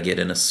service that I get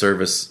in a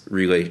service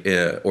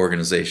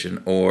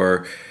organization,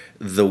 or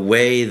the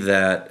way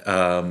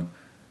that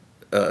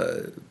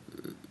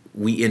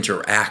we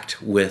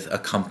interact with a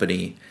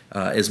company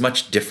is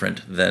much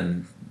different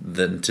than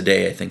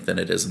today, I think, than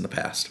it is in the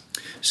past.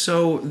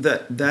 So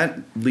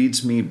that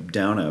leads me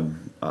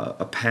down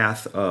a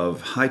path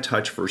of high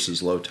touch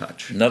versus low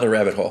touch. Another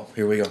rabbit hole.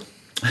 Here we go.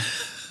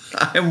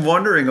 I'm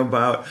wondering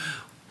about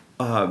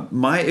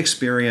my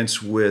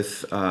experience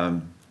with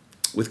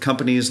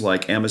companies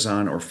like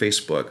Amazon or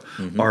Facebook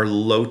are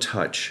low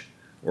touch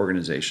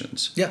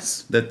organizations.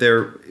 Yes. That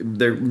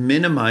they're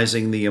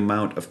minimizing the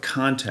amount of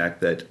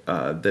contact that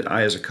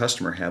I as a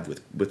customer have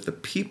with the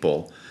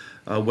people,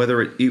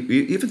 whether it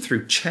even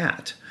through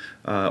chat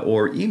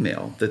or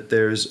email. That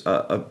there's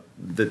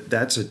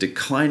that's a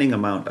declining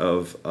amount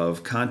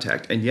of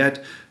contact, and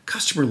yet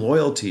customer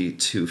loyalty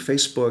to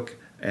Facebook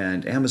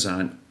and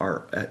Amazon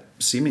are at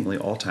seemingly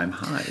all-time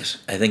highs.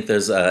 I think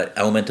there's an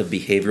element of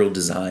behavioral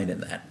design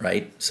in that,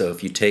 right? So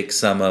if you take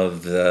some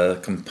of the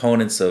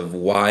components of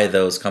why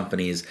those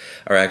companies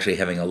are actually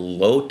having a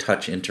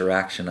low-touch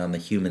interaction on the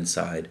human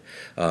side,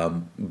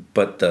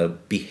 but the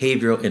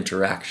behavioral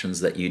interactions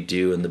that you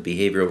do and the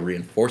behavioral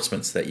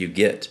reinforcements that you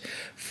get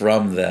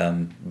from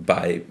them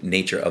by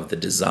nature of the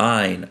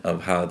design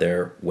of how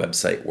their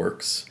website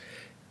works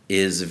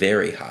is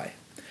very high.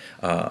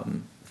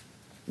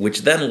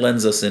 Which then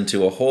lends us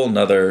into a whole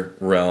nother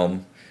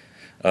realm,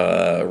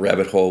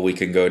 rabbit hole we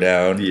can go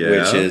down,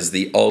 which is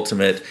the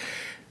ultimate.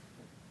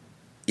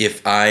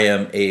 If I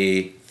am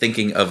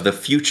thinking of the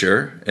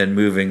future and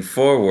moving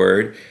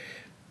forward,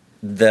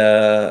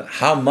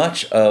 how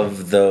much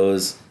of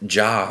those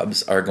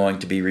jobs are going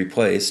to be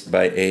replaced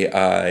by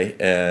AI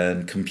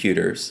and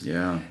computers?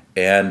 Yeah.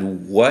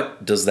 And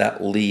what does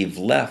that leave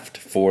left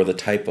for the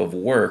type of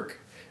work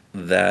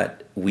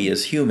that we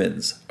as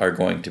humans are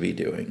going to be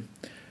doing?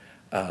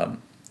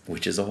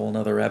 Which is a whole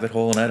nother rabbit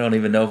hole, and I don't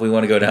even know if we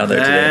want to go down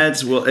there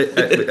today. Well,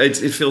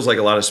 it feels like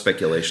a lot of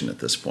speculation at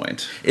this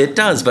point. It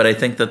does, but I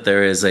think that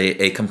there is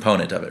a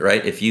component of it,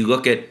 right? If you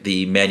look at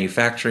the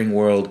manufacturing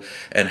world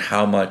and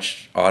how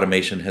much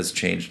automation has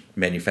changed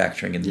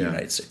manufacturing in the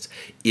United States,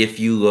 if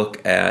you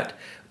look at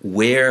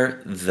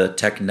where the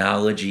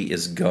technology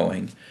is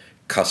going,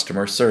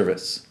 customer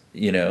service,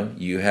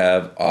 you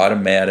have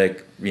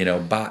automatic,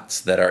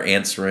 bots that are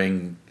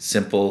answering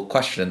simple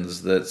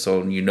questions,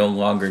 so you no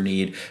longer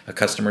need a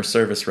customer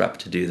service rep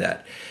to do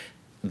that.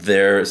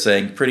 They're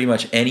saying pretty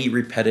much any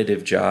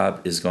repetitive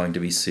job is going to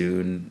be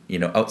soon,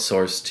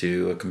 outsourced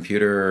to a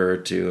computer or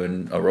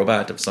to a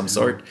robot of some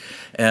sort.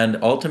 And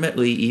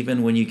ultimately,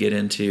 even when you get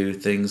into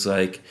things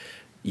like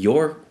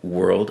your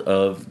world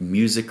of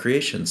music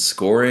creation,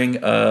 scoring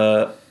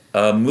a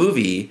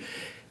movie,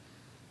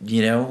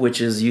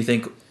 which is, you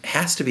think,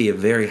 has to be a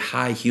very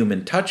high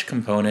human touch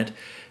component.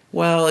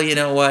 Well, you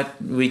know what?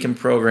 We can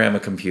program a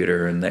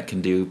computer, and that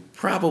can do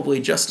probably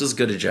just as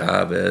good a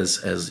job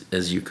as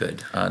you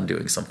could on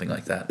doing something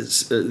like that.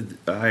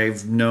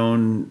 I've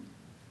known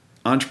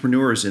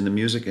entrepreneurs in the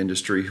music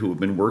industry who have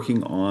been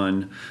working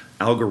on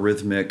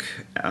algorithmic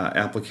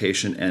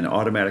application and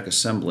automatic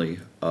assembly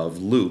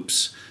of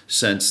loops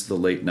since the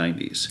late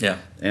 90s. Yeah.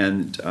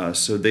 And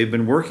so they've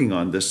been working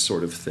on this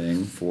sort of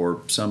thing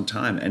for some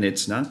time, and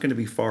it's not going to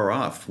be far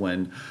off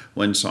when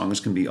songs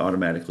can be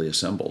automatically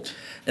assembled.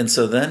 And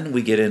so then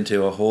we get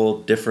into a whole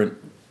different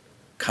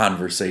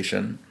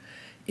conversation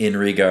in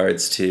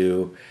regards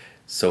to,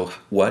 so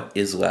what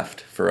is left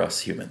for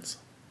us humans?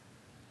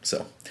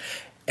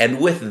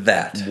 And with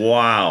that,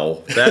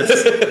 wow,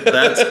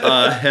 that's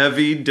a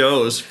heavy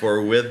dose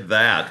for with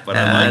that, but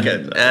I like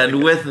it.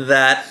 With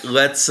that,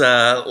 let's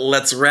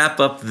wrap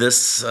up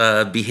this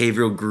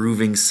behavioral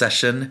grooving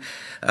session.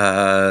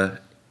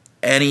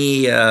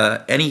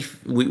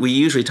 we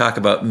usually talk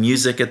about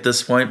music at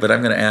this point, but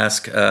I'm going to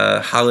ask,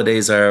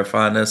 holidays are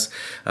fondness,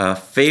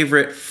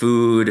 favorite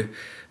food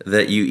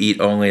that you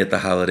eat only at the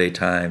holiday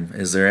time.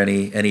 Is there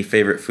any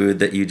favorite food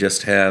that you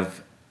just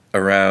have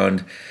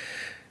around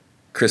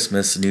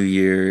Christmas, New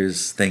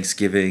Year's,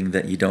 Thanksgiving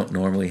that you don't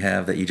normally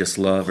have, that you just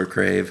love or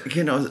crave?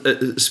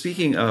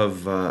 Speaking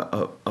of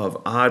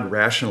odd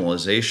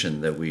rationalization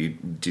that we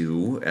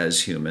do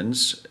as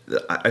humans,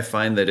 I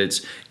find that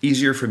it's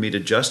easier for me to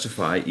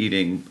justify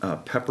eating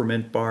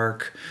peppermint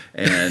bark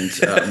and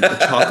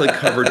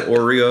chocolate-covered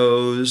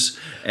Oreos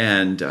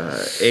and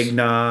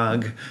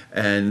eggnog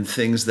and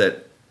things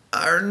that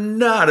are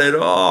not at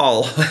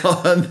all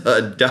on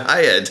the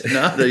diet,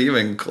 not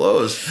even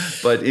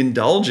close. But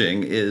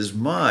indulging is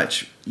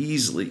much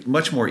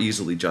more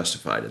easily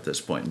justified at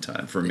this point in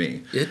time for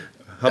me.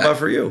 How about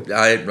for you?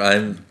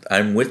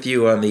 I'm with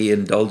you on the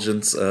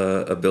indulgence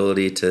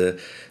ability to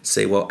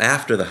say, well,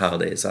 after the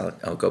holidays,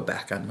 I'll go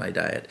back on my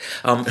diet.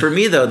 For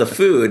me, though, the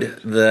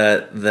food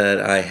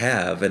that I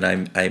have and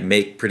I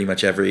make pretty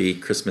much every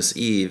Christmas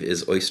Eve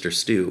is oyster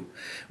stew,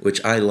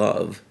 which I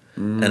love.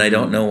 And I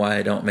don't know why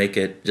I don't make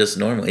it just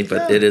normally,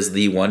 but it is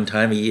the one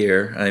time a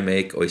year I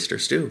make oyster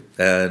stew.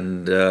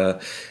 And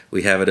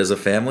we have it as a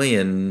family,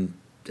 and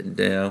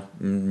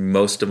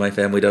most of my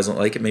family doesn't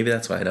like it. Maybe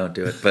that's why I don't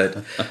do it. But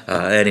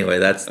anyway,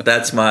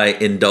 that's my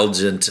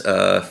indulgent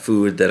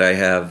food that I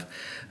have.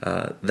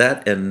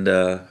 That, and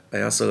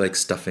I also like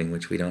stuffing,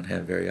 which we don't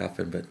have very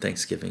often, but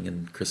Thanksgiving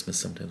and Christmas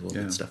sometimes we'll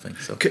get stuffing.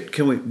 So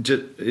can we?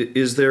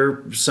 Is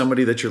there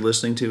somebody that you're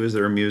listening to? Is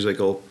there a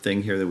musical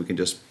thing here that we can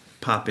just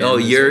pop in? Oh,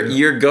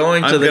 you're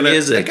going to the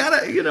music.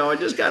 I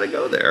just gotta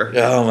go there.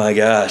 Oh my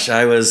gosh,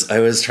 I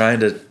was trying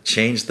to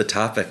change the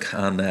topic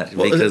on that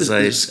because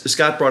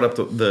Scott brought up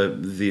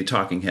the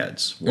Talking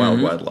Heads,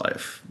 Wild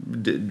Wildlife.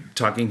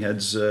 Talking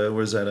Heads,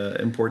 was that an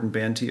important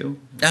band to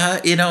you?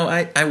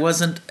 I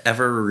wasn't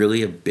ever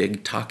really a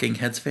big Talking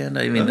Heads fan.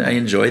 I mean, I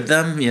enjoyed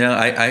them.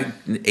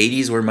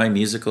 80s were my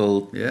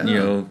musical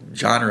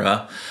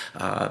genre,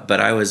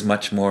 but I was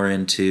much more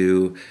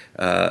into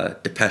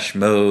Depeche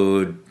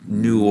Mode,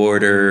 New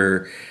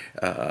Order,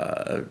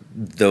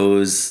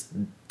 those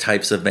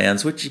types of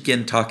bands, which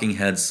again, Talking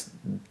Heads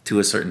to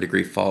a certain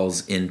degree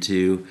falls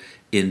into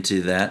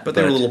that. But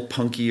they're a little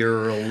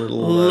punkier, a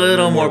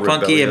little more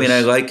punky.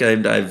 rebellious. I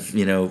mean,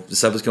 I've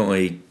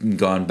subsequently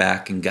gone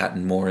back and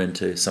gotten more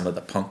into some of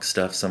the punk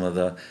stuff, some of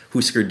the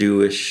Husker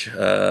Du-ish,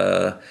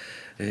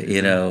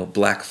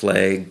 Black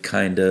Flag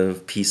kind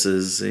of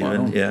pieces.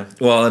 Even. Wow. Yeah.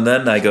 Well, and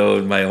then I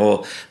go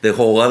the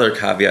whole other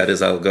caveat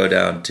is I'll go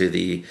down to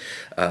the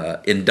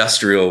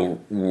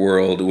industrial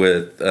world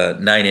with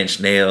 9 Inch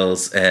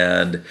Nails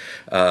and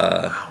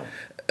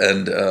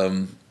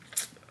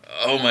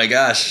oh my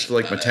gosh,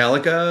 like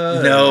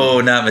Metallica?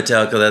 No, not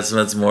Metallica.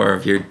 That's more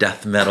of your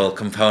death metal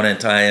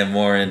component. I am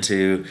more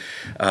into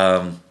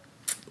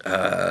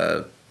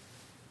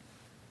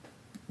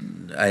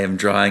I am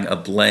drawing a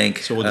blank.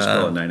 So we'll just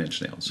call it 9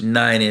 Inch Nails.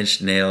 9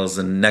 Inch Nails,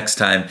 and next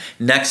time,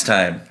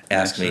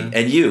 ask me.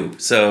 And you.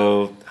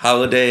 So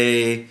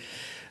holiday,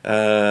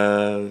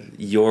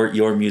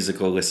 your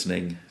musical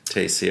listening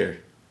tastes here.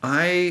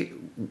 I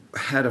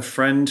had a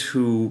friend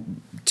who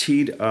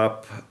teed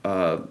up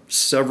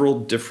several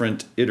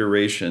different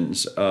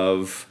iterations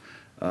of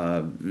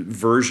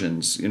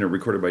versions,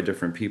 recorded by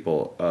different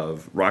people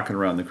of "Rockin'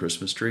 Around the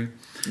Christmas Tree,"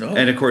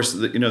 and of course,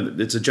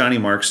 it's a Johnny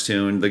Marks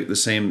tune. The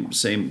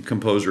same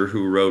composer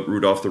who wrote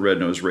 "Rudolph the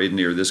Red-Nosed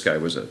Reindeer." This guy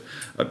was a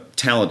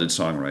talented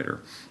songwriter.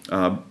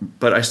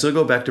 But I still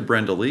go back to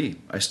Brenda Lee.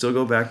 I still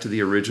go back to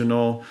the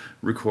original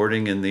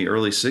recording in the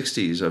early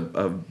 '60s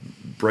of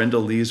Brenda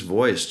Lee's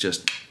voice.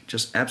 Just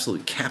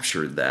absolutely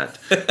captured that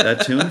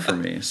tune for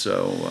me.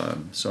 So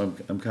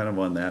I'm kind of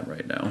on that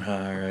right now.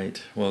 All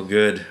right. Well,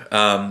 good.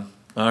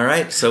 All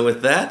right. So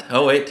with that,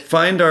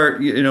 find our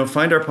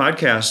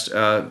podcast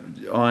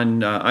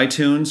on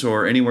iTunes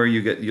or anywhere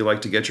you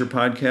like to get your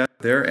podcast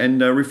there,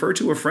 and refer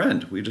to a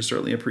friend. We just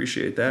certainly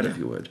appreciate that if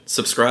you would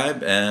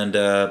subscribe and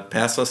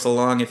pass us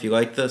along if you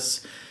like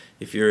this.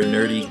 If you're a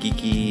nerdy,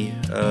 geeky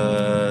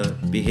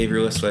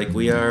behavioralist like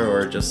we are,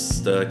 or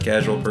just a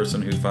casual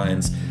person who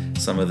finds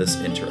some of this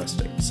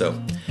interesting.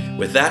 So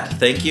with that,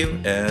 thank you,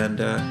 and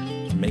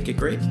make it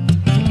great.